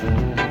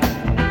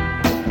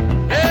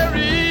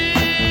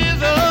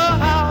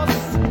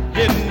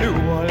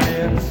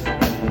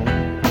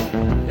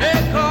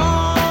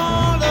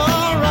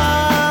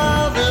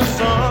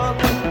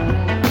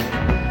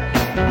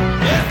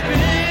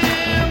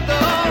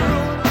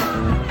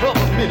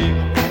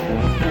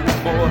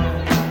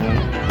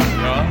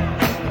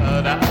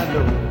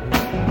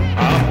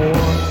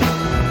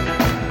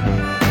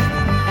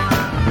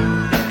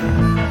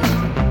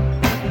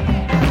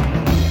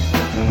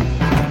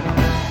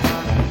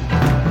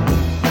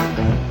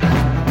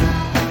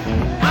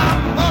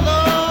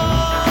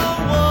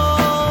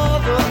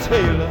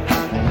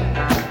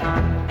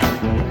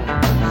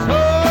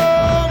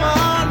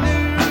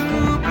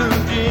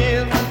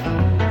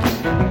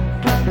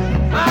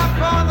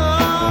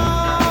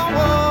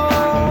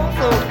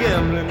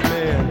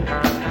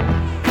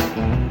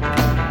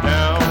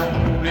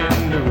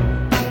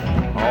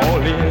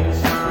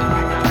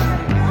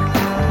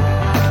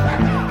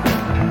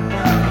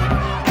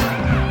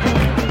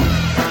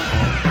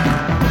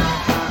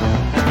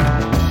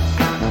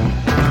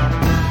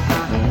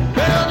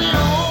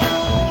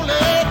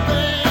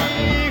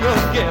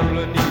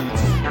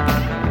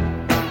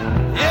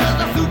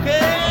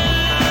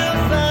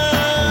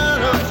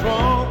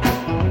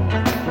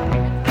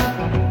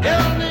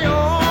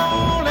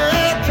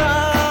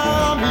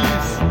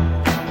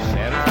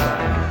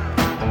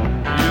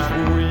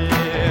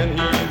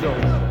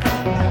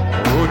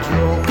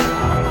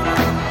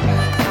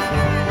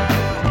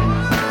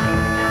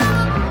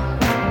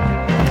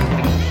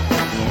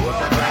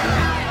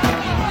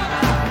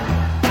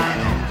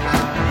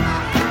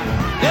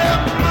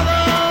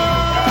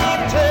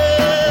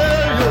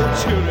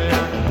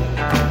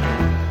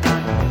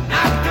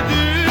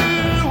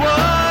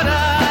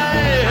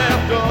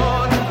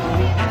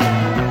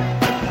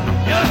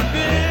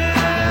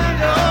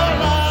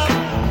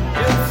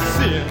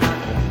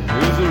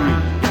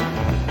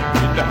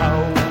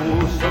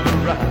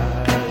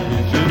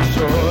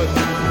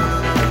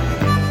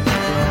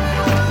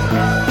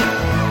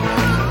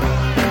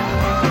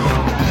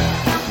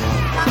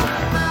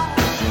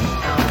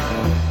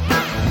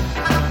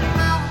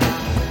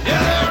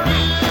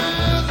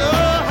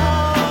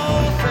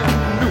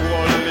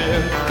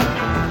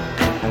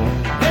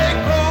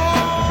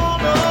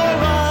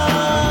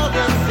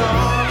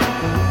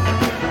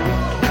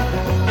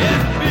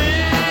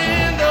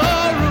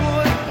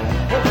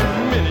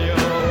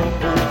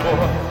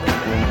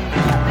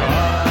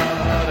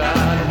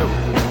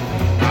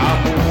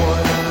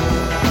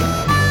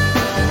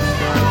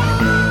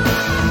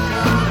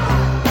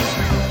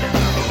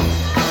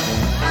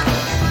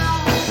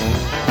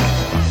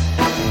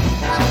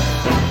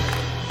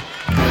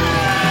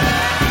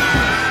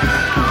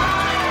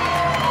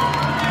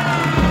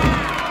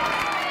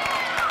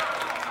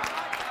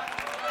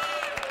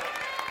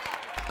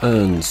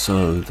 And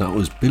so that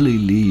was Billy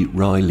Lee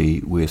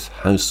Riley with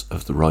House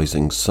of the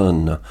Rising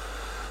Sun.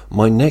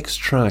 My next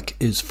track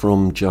is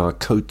from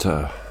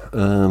Jakota.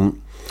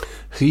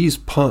 He's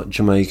part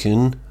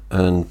Jamaican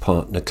and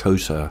part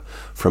Nakota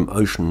from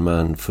Ocean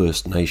Man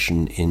First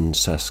Nation in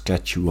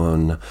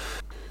Saskatchewan.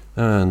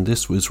 And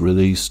this was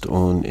released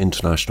on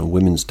International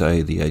Women's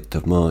Day, the 8th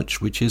of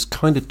March, which is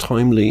kind of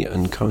timely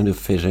and kind of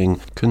fitting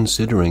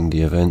considering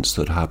the events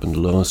that happened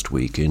last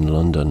week in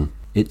London.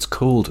 It's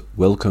called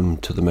Welcome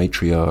to the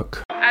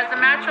Matriarch. As a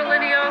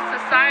matrilineal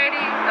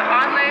society, the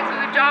Onle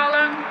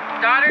Ujalam,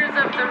 Daughters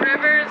of the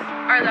Rivers,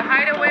 are the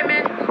Haida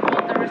women who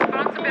hold the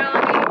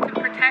responsibility to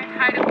protect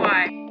Haida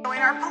Gwaii.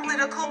 In our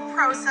political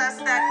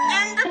process, that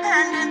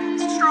independent,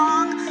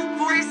 strong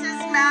voices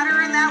matter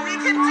and that we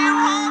can do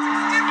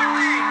politics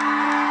differently.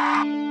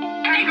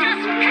 They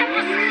just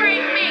pepper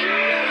sprayed me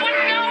for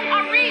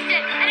no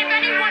reason, and if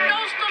anyone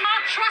knows the law,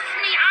 trust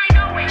me, I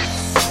know it.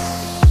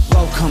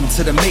 Welcome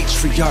to the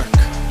matriarch.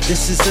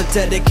 This is a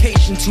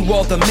dedication to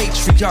all the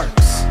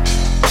matriarchs.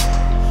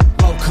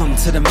 Welcome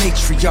to the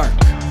matriarch.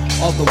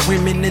 All the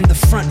women in the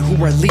front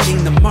who are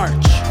leading the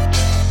march.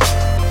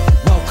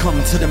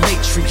 Welcome to the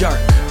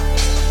matriarch.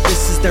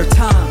 This is their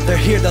time, they're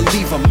here to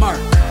leave a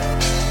mark.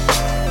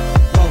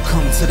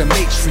 Welcome to the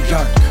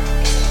matriarch.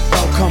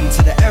 Welcome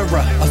to the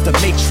era of the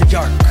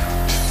matriarch.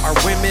 Our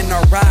women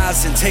are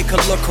rising, take a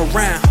look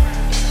around.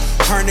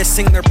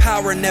 Harnessing their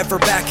power, never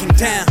backing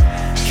down.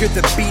 Hear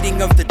the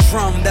beating of the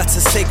drum, that's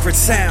a sacred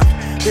sound.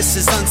 This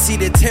is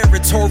unceded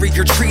territory,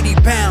 you're treaty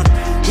bound.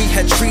 We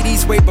had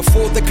treaties way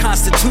before the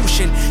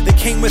Constitution. They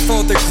came with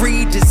all their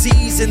greed,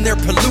 disease, and their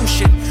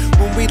pollution.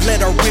 When we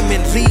let our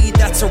women lead,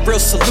 that's a real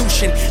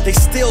solution. They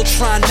still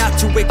try not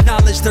to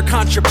acknowledge their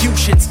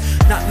contributions.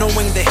 Not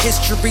knowing the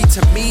history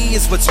to me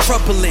is what's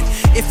troubling.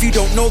 If you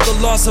don't know the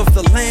laws of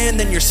the land,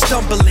 then you're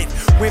stumbling.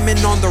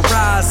 Women on the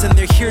rise, and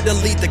they're here to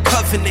lead the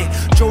covenant.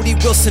 Jody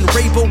Wilson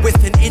Raybo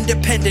with an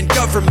independent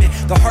government.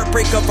 The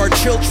heartbreak of our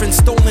children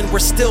stolen, we're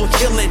still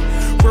healing.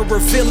 We're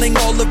revealing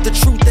all of the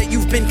truth that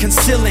you've been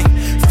concealing.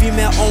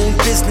 Female-owned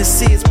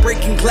businesses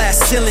breaking glass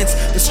ceilings.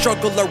 The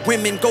struggle our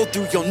women go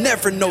through, you'll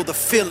never know the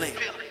feeling.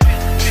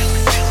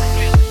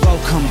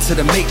 Welcome to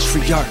the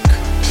matriarch.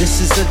 This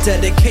is a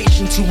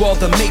dedication to all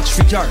the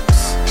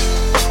matriarchs.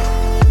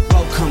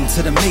 Welcome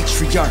to the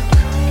matriarch.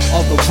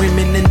 All the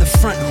women in the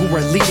front who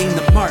are leading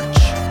the march.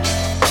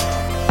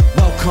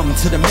 Welcome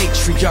to the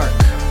matriarch.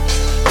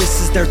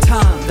 This is their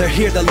time, they're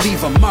here to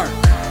leave a mark.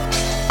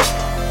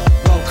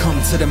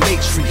 Welcome to the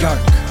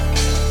matriarch.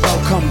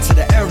 Welcome to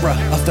the era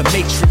of the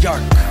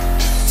matriarch.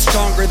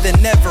 Stronger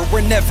than ever,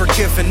 we're never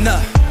giving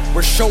up.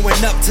 We're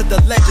showing up to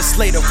the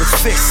legislator with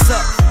fists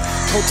up.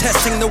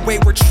 Protesting the way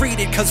we're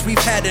treated cause we've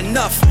had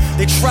enough.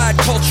 They tried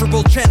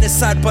cultural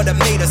genocide but it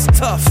made us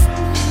tough.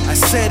 I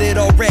said it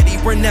already,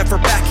 we're never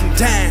backing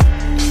down.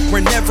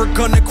 We're never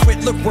gonna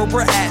quit, look where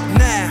we're at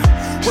now.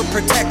 We're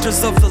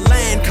protectors of the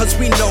land cause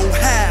we know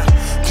how.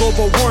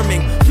 Global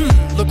warming,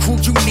 look who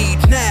you need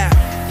now.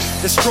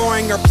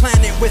 Destroying our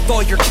planet with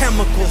all your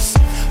chemicals.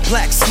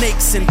 Black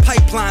snakes and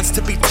pipelines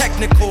to be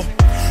technical.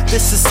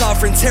 This is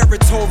sovereign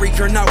territory,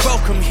 you're not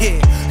welcome here.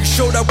 You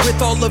showed up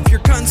with all of your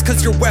guns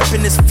cause your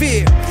weapon is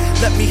fear.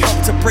 Let me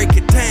help to break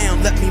it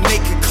down, let me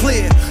make it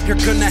clear. You're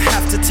gonna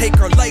have to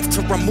take our life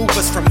to remove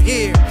us from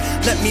here.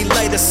 Let me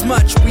light a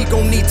smudge, we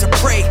gon' need to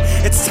pray.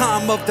 It's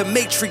time of the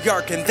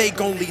matriarch and they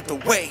gon' lead the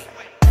way.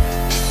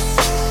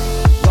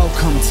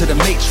 Welcome to the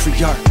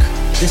matriarch.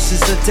 This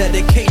is a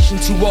dedication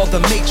to all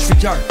the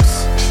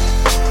matriarchs.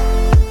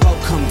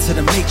 Welcome to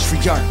the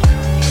matriarch.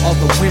 All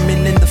the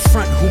women in the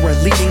front who are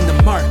leading the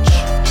march.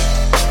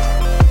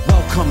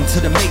 Welcome to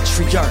the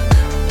matriarch.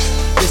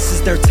 This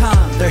is their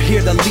time, they're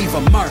here to leave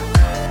a mark.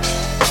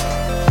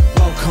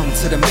 Welcome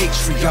to the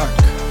matriarch.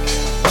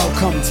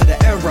 Welcome to the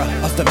era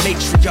of the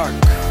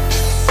matriarch.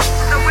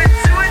 The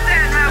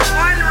Wet'suwet'en have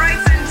won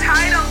rights and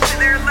title to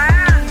their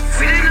lands.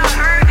 We did not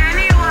hurt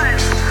anyone.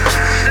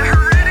 The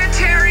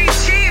hereditary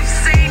chiefs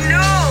say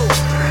no.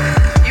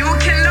 You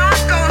cannot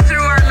go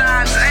through our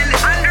lands, and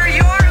under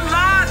your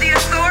law, the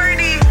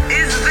authority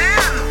is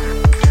them.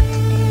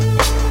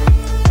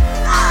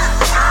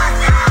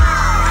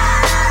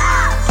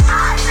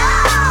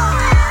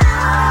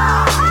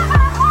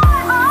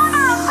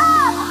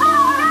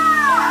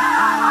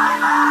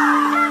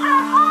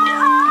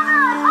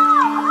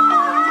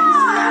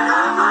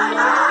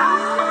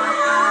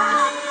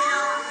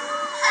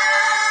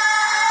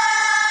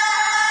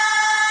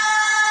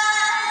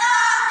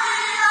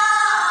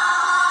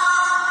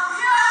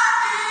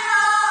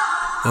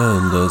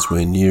 And as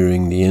we're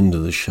nearing the end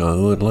of the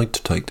show, I'd like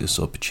to take this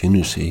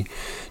opportunity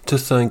to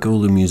thank all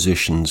the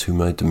musicians who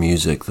made the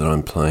music that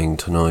I'm playing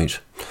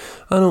tonight,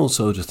 and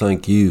also to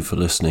thank you for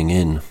listening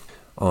in.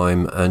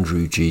 I'm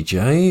Andrew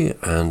GJ,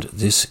 and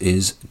this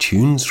is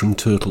Tunes from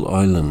Turtle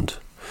Island.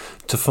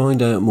 To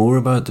find out more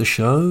about the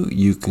show,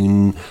 you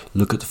can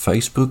look at the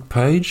Facebook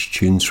page,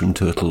 Tunes from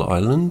Turtle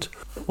Island,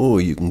 or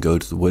you can go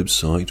to the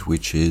website,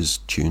 which is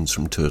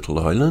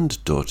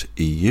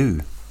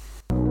tunesfromturtleisland.eu.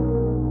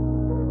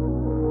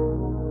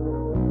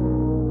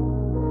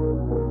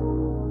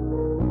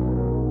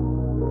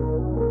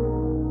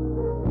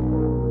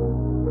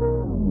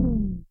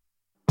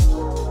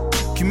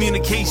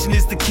 Communication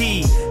is the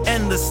key,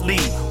 endlessly,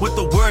 with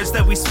the words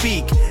that we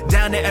speak,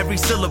 down to every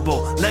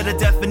syllable, letter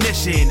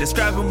definition,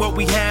 describing what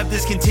we have,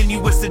 this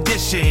continuous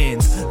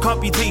additions,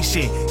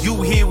 computation,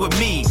 you here with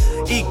me,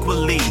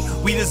 equally,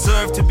 we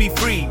deserve to be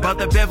free, about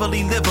the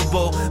Beverly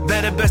livable,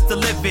 better best to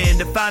live in,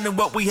 defining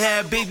what we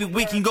have, baby,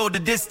 we can go the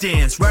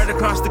distance, right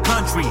across the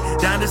country,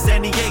 down to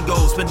San Diego,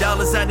 spend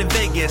dollars out in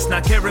Vegas,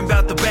 not caring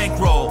about the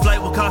bankroll,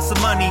 flight will cost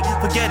some money,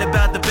 forget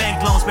about the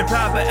bank loans, spend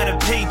private at a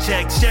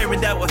paycheck,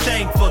 sharing that we're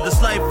thankful, this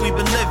life we've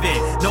been living,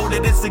 know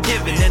that it's a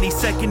given, any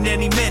second,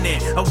 any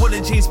minute, I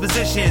wouldn't change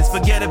positions,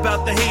 forget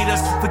about the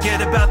haters,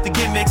 forget about the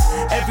gimmicks,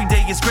 every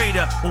day is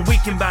greater when we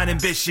combine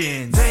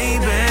ambitions.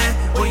 Baby,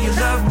 will you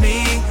love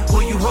me,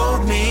 will you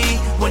hold me,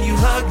 when you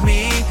hug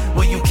me,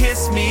 will you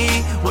kiss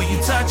me, will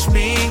you touch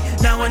me,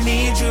 now I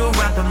need you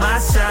right by my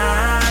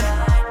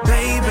side.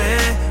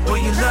 Baby, will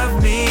you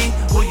love me,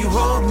 will you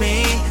hold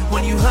me,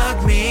 when you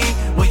hug me,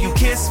 will you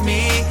kiss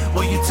me,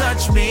 will you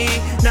touch me,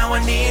 now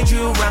I need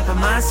you right by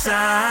my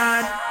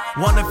side.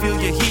 Wanna feel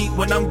your heat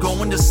when I'm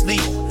going to sleep,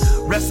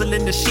 wrestle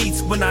in the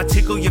sheets when I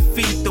tickle your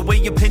feet, the way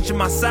you're pinching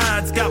my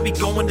sides got me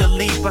going to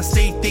leap, I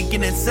stay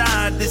thinking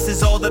inside, this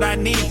is all that I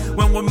need,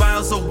 when we're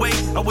miles away,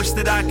 I wish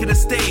that I could have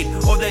stayed,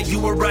 or that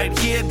you were right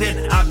here,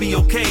 then I'd be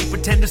okay,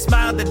 pretend to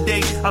smile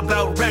today,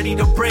 about ready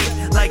to break,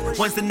 like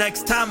when's the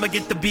next time I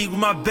get to be with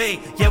my babe,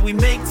 yeah we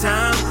make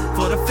time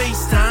for the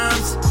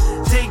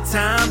FaceTimes, take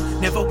time,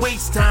 never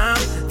waste time,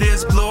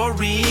 there's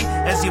glory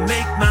as you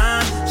make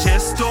mine, share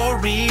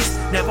stories,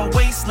 never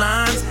waste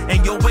lines,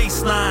 and your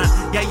waistline,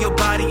 yeah your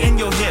body and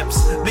your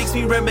hips, makes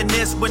me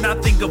reminisce when I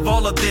think of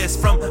all of this,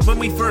 from when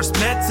we first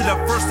met to the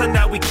first time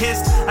that we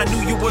kissed, I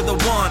knew you were the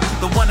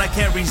one I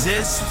can't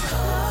resist.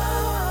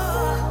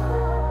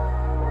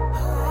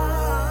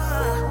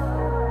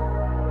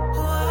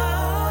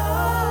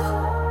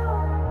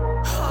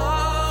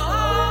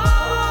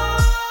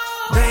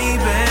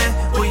 Baby,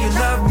 will you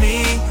love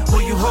me,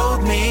 will you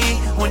hold me,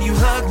 when you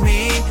hug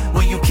me,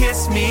 will you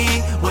kiss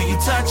me, will you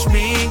touch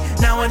me,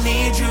 now I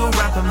need you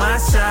right by my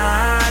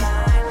side.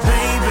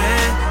 Baby,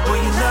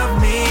 will you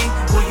love me,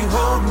 will you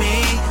hold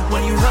me,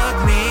 when you hug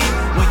me,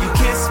 will you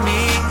kiss me,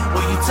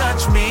 will you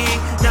touch me,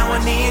 now I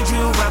need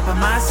you right by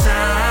my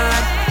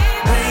side.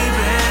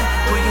 Baby,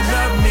 will you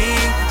love me,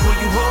 will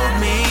you hold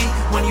me,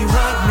 when you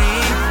hug me,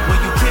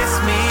 will you kiss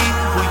me,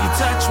 will you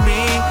touch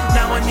me,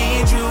 now I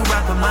need you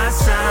right by my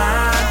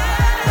side.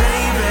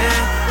 Baby,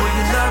 will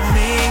you love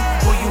me,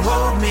 will you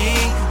hold me,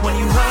 when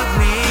you hug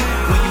me,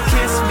 will you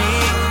kiss me,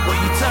 will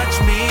you touch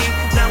me,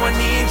 now I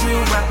need you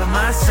right by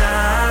my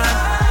side.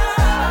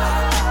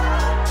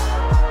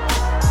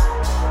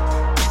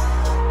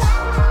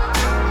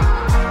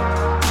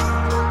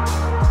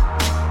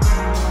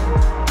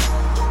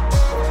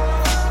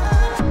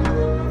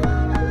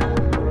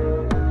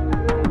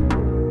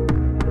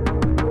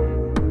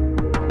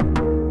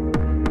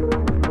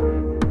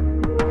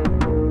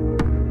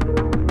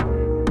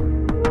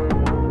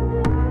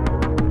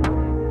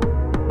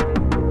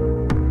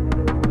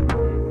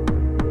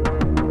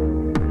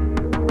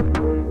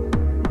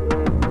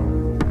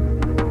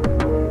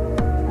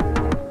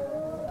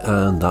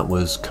 And that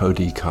was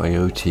Cody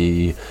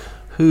Coyote,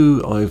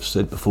 who I've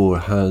said before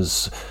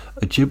has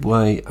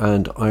Ojibwe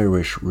and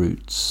Irish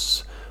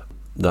roots.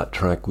 That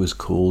track was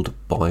called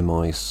By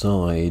My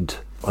Side.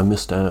 I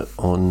missed out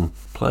on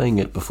playing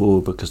it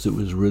before because it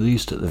was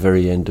released at the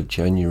very end of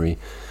January.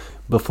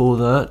 Before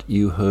that,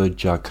 you heard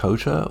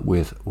Jakota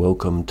with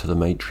Welcome to the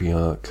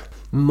Matriarch.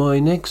 My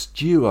next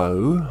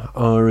duo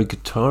are a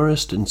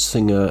guitarist and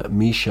singer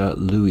Misha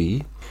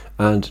Louis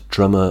and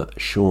drummer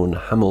Sean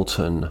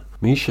Hamilton.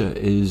 Misha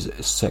is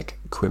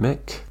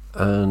Sequimic,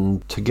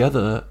 and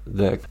together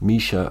they're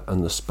Misha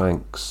and the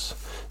Spanks.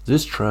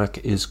 This track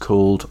is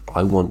called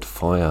I Want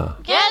Fire.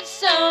 Get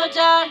so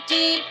dark,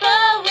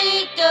 deeper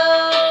we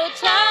go.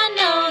 Time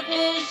no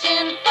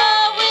vision, for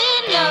we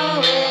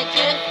know we're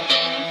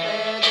drifting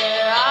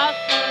further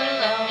off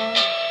alone.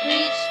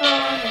 Reach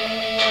for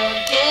me, you're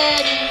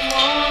getting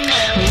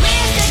warmer. We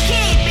used to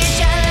keep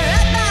each other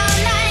up all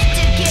night.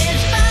 Two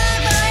kids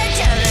falling for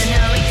each other.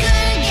 No, we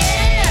couldn't get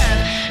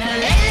enough. Now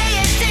lately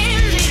it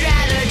seems we'd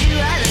rather do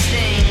other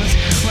things.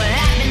 What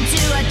happened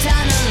to a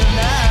tunnel of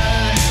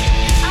love?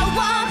 I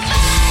want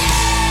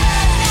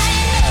fire.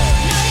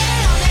 No, you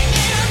know that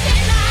you don't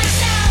fit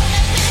myself.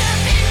 I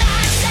fit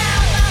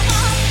myself. I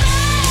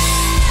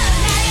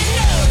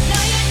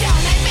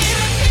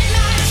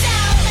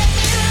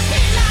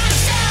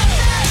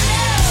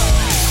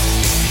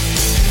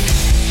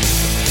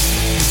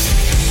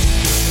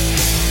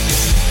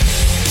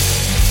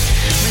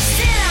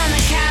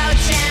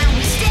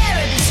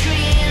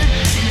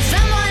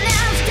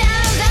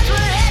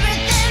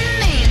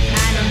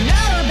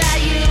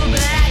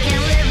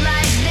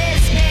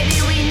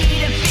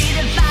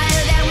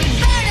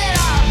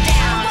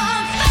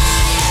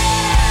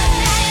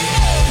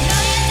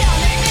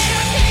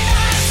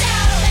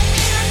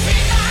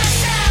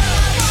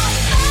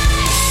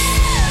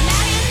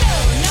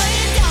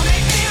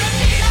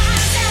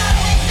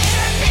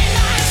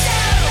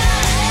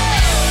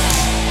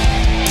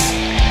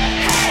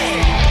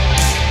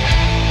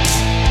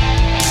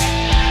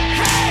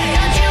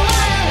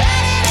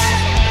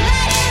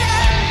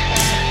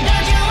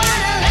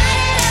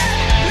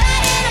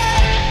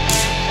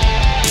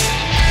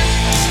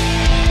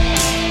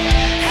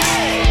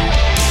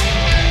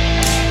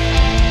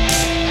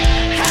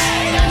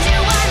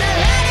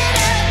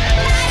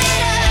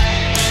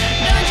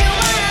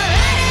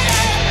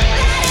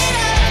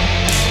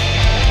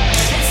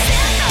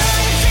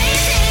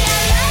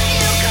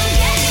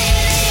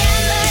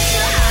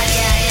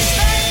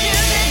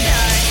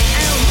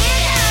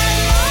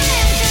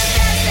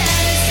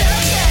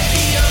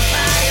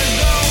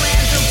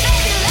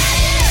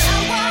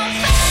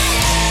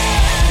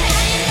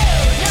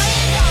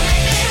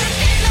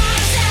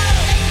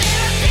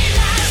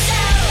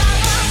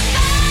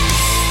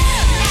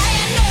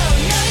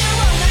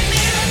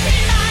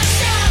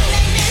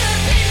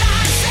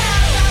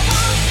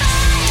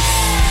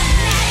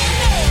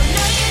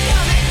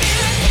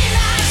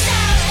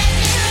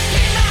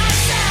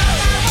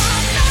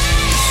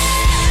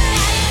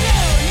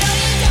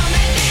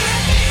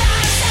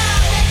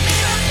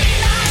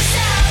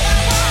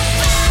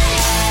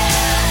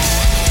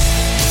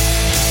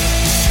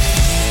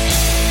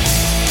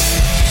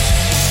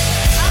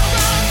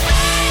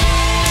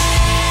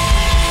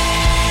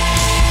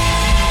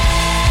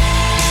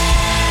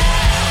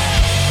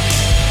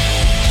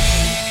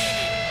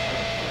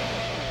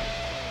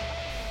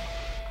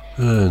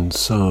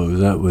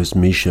that was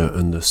Misha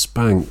and the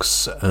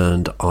Spanks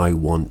and I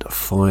Want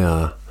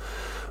Fire.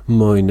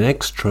 My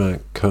next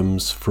track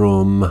comes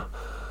from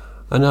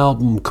an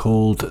album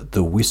called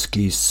The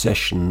Whiskey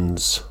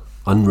Sessions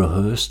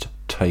Unrehearsed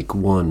Take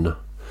 1.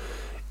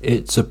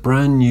 It's a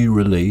brand new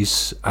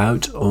release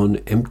out on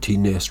Empty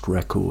Nest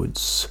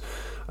Records.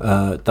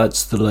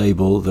 That's the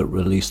label that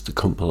released the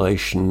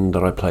compilation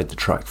that I played the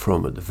track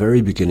from at the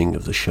very beginning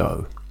of the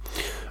show.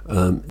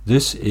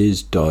 This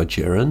is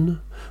Darjeeran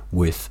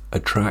with a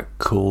track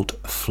called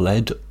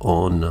Fled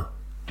On.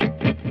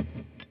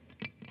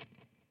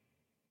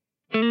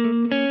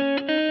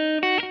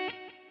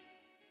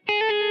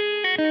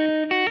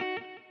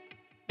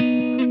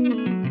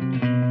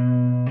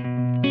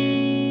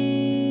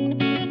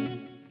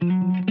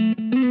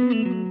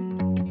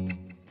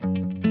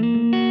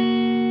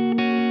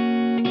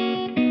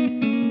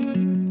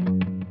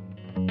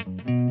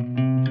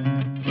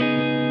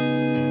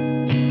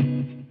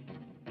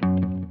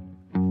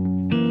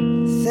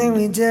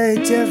 We did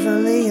it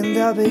differently in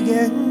the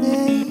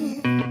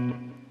beginning.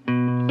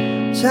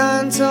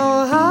 Trying so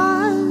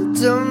hard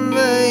to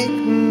make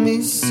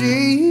me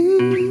see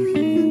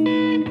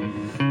you.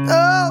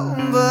 Oh,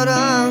 but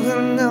I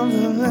could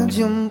never let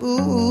you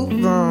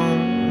move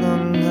on.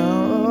 No,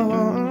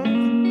 no.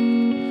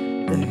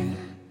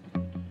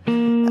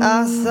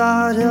 I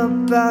thought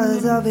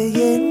about the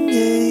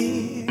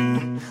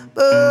beginning,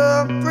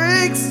 but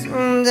breaks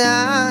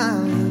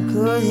down. You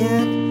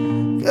couldn't.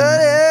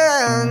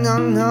 No,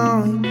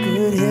 no, you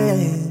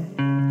couldn't.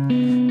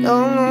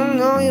 No, no,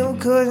 no, you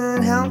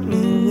couldn't help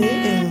me with.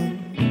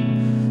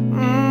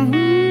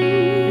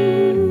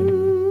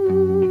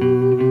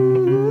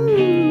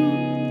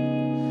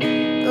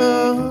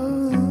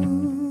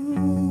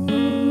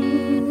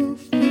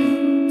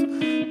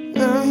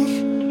 Like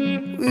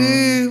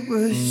we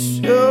were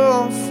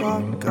so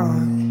far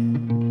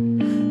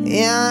gone,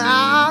 and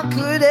I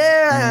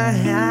couldn't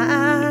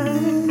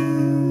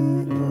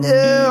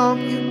help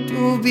you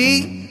to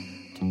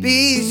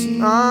be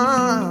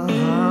strong.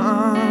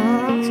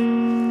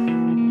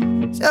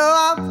 So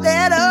I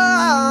fled on,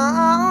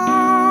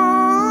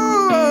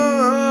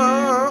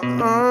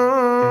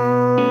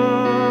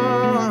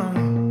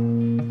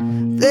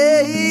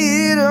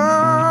 fled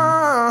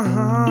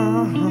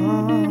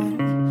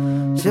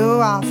on.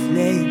 So I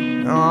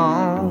fled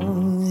on.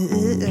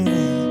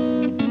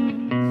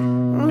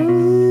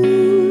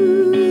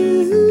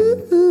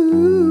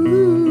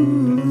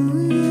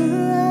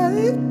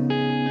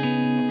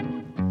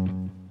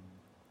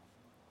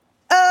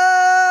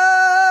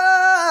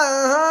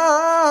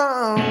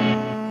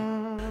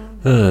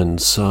 And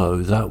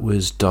so that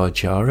was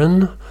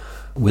Darjeeran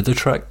with a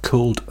track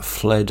called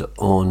Fled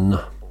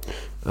On,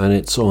 and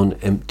it's on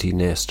Empty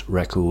Nest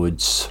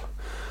Records.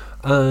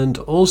 And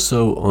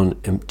also on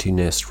Empty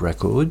Nest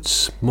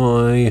Records,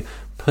 my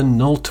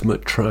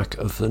penultimate track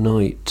of the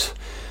night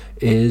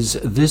is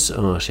this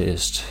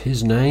artist.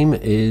 His name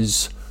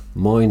is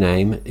My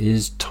Name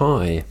Is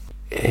Ty.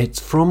 It's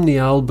from the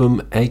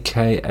album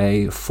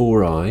AKA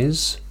Four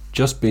Eyes,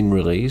 just been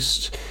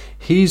released.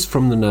 He's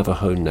from the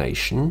Navajo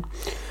Nation.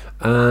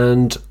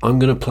 And I'm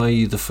going to play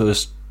you the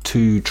first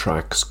two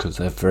tracks because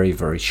they're very,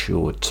 very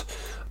short.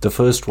 The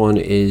first one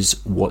is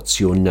What's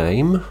Your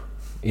Name,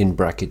 in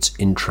brackets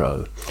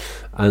intro,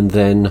 and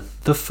then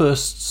the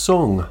first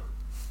song,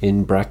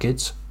 in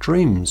brackets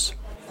Dreams.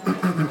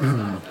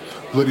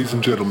 Ladies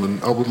and gentlemen,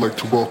 I would like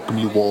to welcome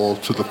you all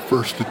to the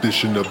first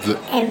edition of the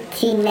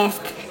Empty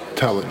Nest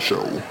Talent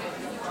Show.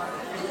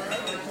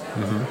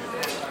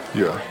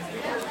 Yeah.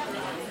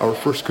 Our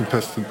first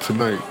contestant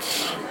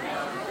tonight.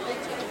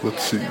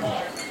 Let's see.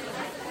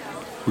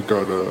 We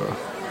got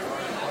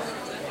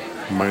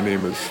My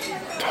Name Is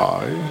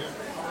Ty.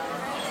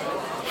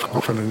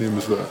 What kind of name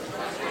is that?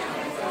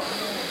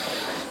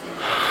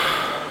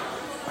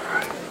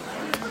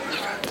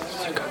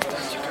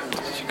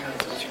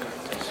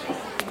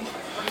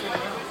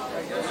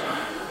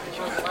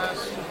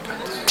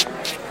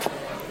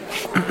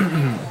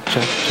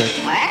 Check.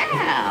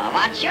 Well,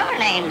 what's your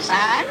name,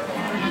 son?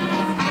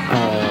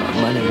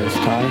 My name is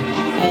Ty.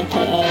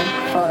 AKA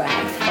Four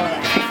Eyes.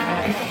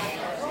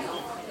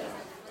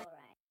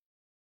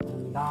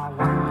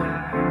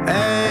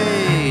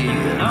 Hey,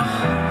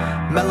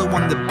 Mellow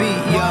on the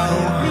beat, yo.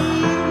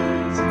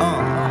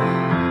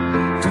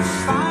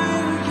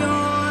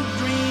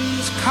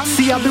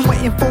 See, I've been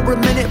waiting for a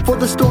minute for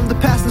the storm to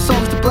pass, the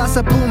songs to blast.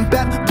 I boom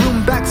back,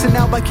 so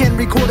now I can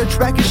record a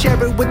track and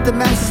share it with the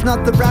masses.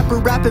 Not the rapper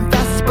rapping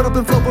fastest, but I've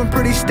been flowing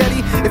pretty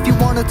steady. If you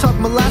wanna talk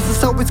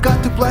molasses, always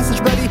got two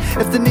glasses ready.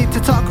 If the need to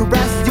talk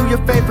harasses you,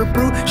 your favorite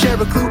brew, share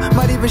a clue,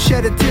 might even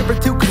shed a tear or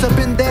two. Cause I've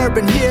been there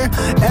and here,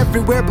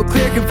 everywhere but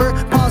clear. Convert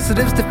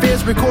positives to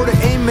fears, record it,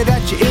 aim it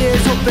at your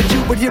ears. Hope that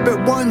you would hear it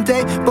one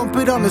day, bump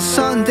it on a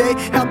Sunday,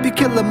 help you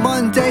kill a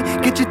Monday,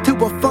 get you to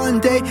a fun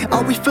day.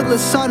 All we feel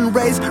is sun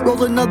rays,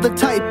 roll another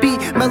tight beat,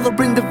 mellow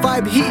bring the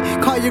vibe heat.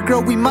 Call your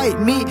girl, we might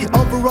meet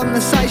over on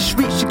the side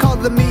street. She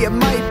calling me, it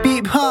might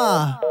be,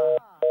 huh?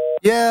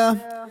 Yeah,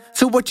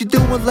 So what you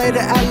doing later,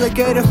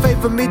 alligator?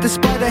 Favor me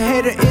despite a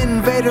hater,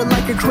 invader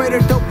like a crater.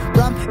 Dope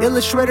rhyme,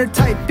 illustrator,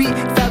 type beat,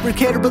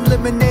 fabricator,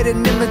 eliminator,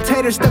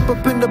 imitator. Step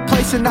up into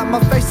place and out my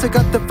face, I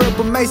got the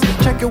verbal mace.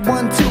 Check it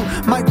 1,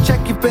 2, mic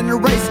check, you've been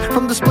erased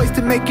from this place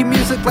to making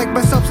music like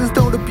my substance,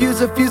 don't abuse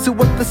it. Fuse it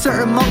with a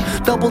certain mode,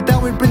 double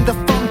down, we bring the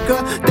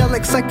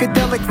funkadelic,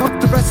 psychedelic. Fuck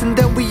the rest and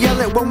then we yell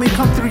it. When we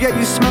come through, yeah,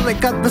 you smell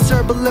it. Got the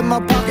cerebral in my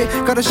pocket,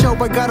 got a show,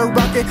 I gotta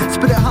rock it.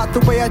 Spit it hot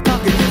the way I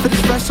talk it. Fit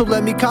is fresh, so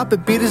let me cop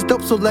it. Beat is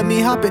dope, so let me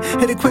hop it.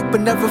 Hit it quick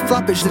but never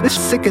flop it. Shit is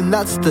sick and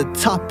that's the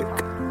topic.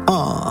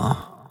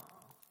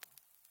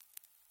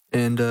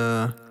 And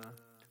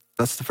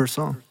that's the first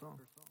song.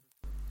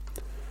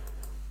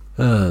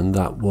 And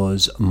that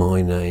was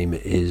My Name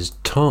is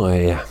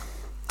Ty.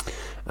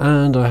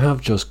 And I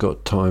have just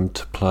got time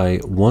to play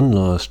one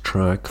last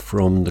track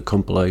from the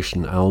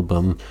compilation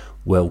album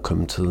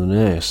Welcome to the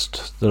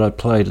Nest that I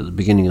played at the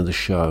beginning of the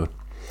show.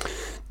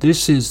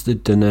 This is the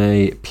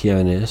Dene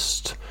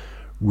pianist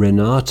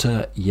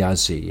Renata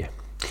Yazzie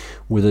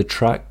with a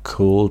track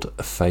called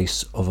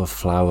Face of a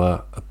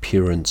Flower,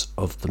 Appearance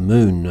of the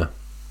Moon.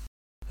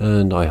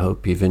 And I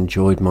hope you've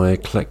enjoyed my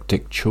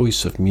eclectic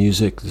choice of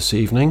music this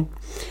evening.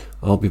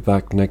 I'll be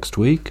back next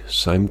week,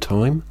 same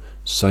time,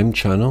 same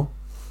channel.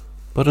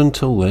 But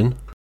until then...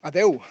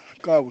 Adeu,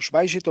 que us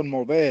vagi tot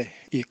molt bé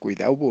i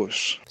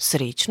cuideu-vos.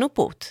 Srečno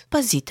pot,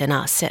 pazite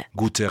na se.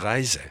 Gute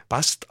Reise,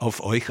 passt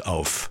auf euch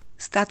auf.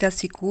 State al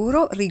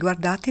sicuro,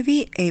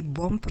 riguardatevi e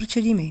buon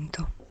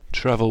procedimento.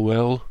 Travel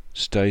well,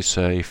 stay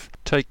safe,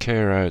 take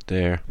care out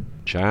there.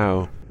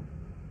 Ciao.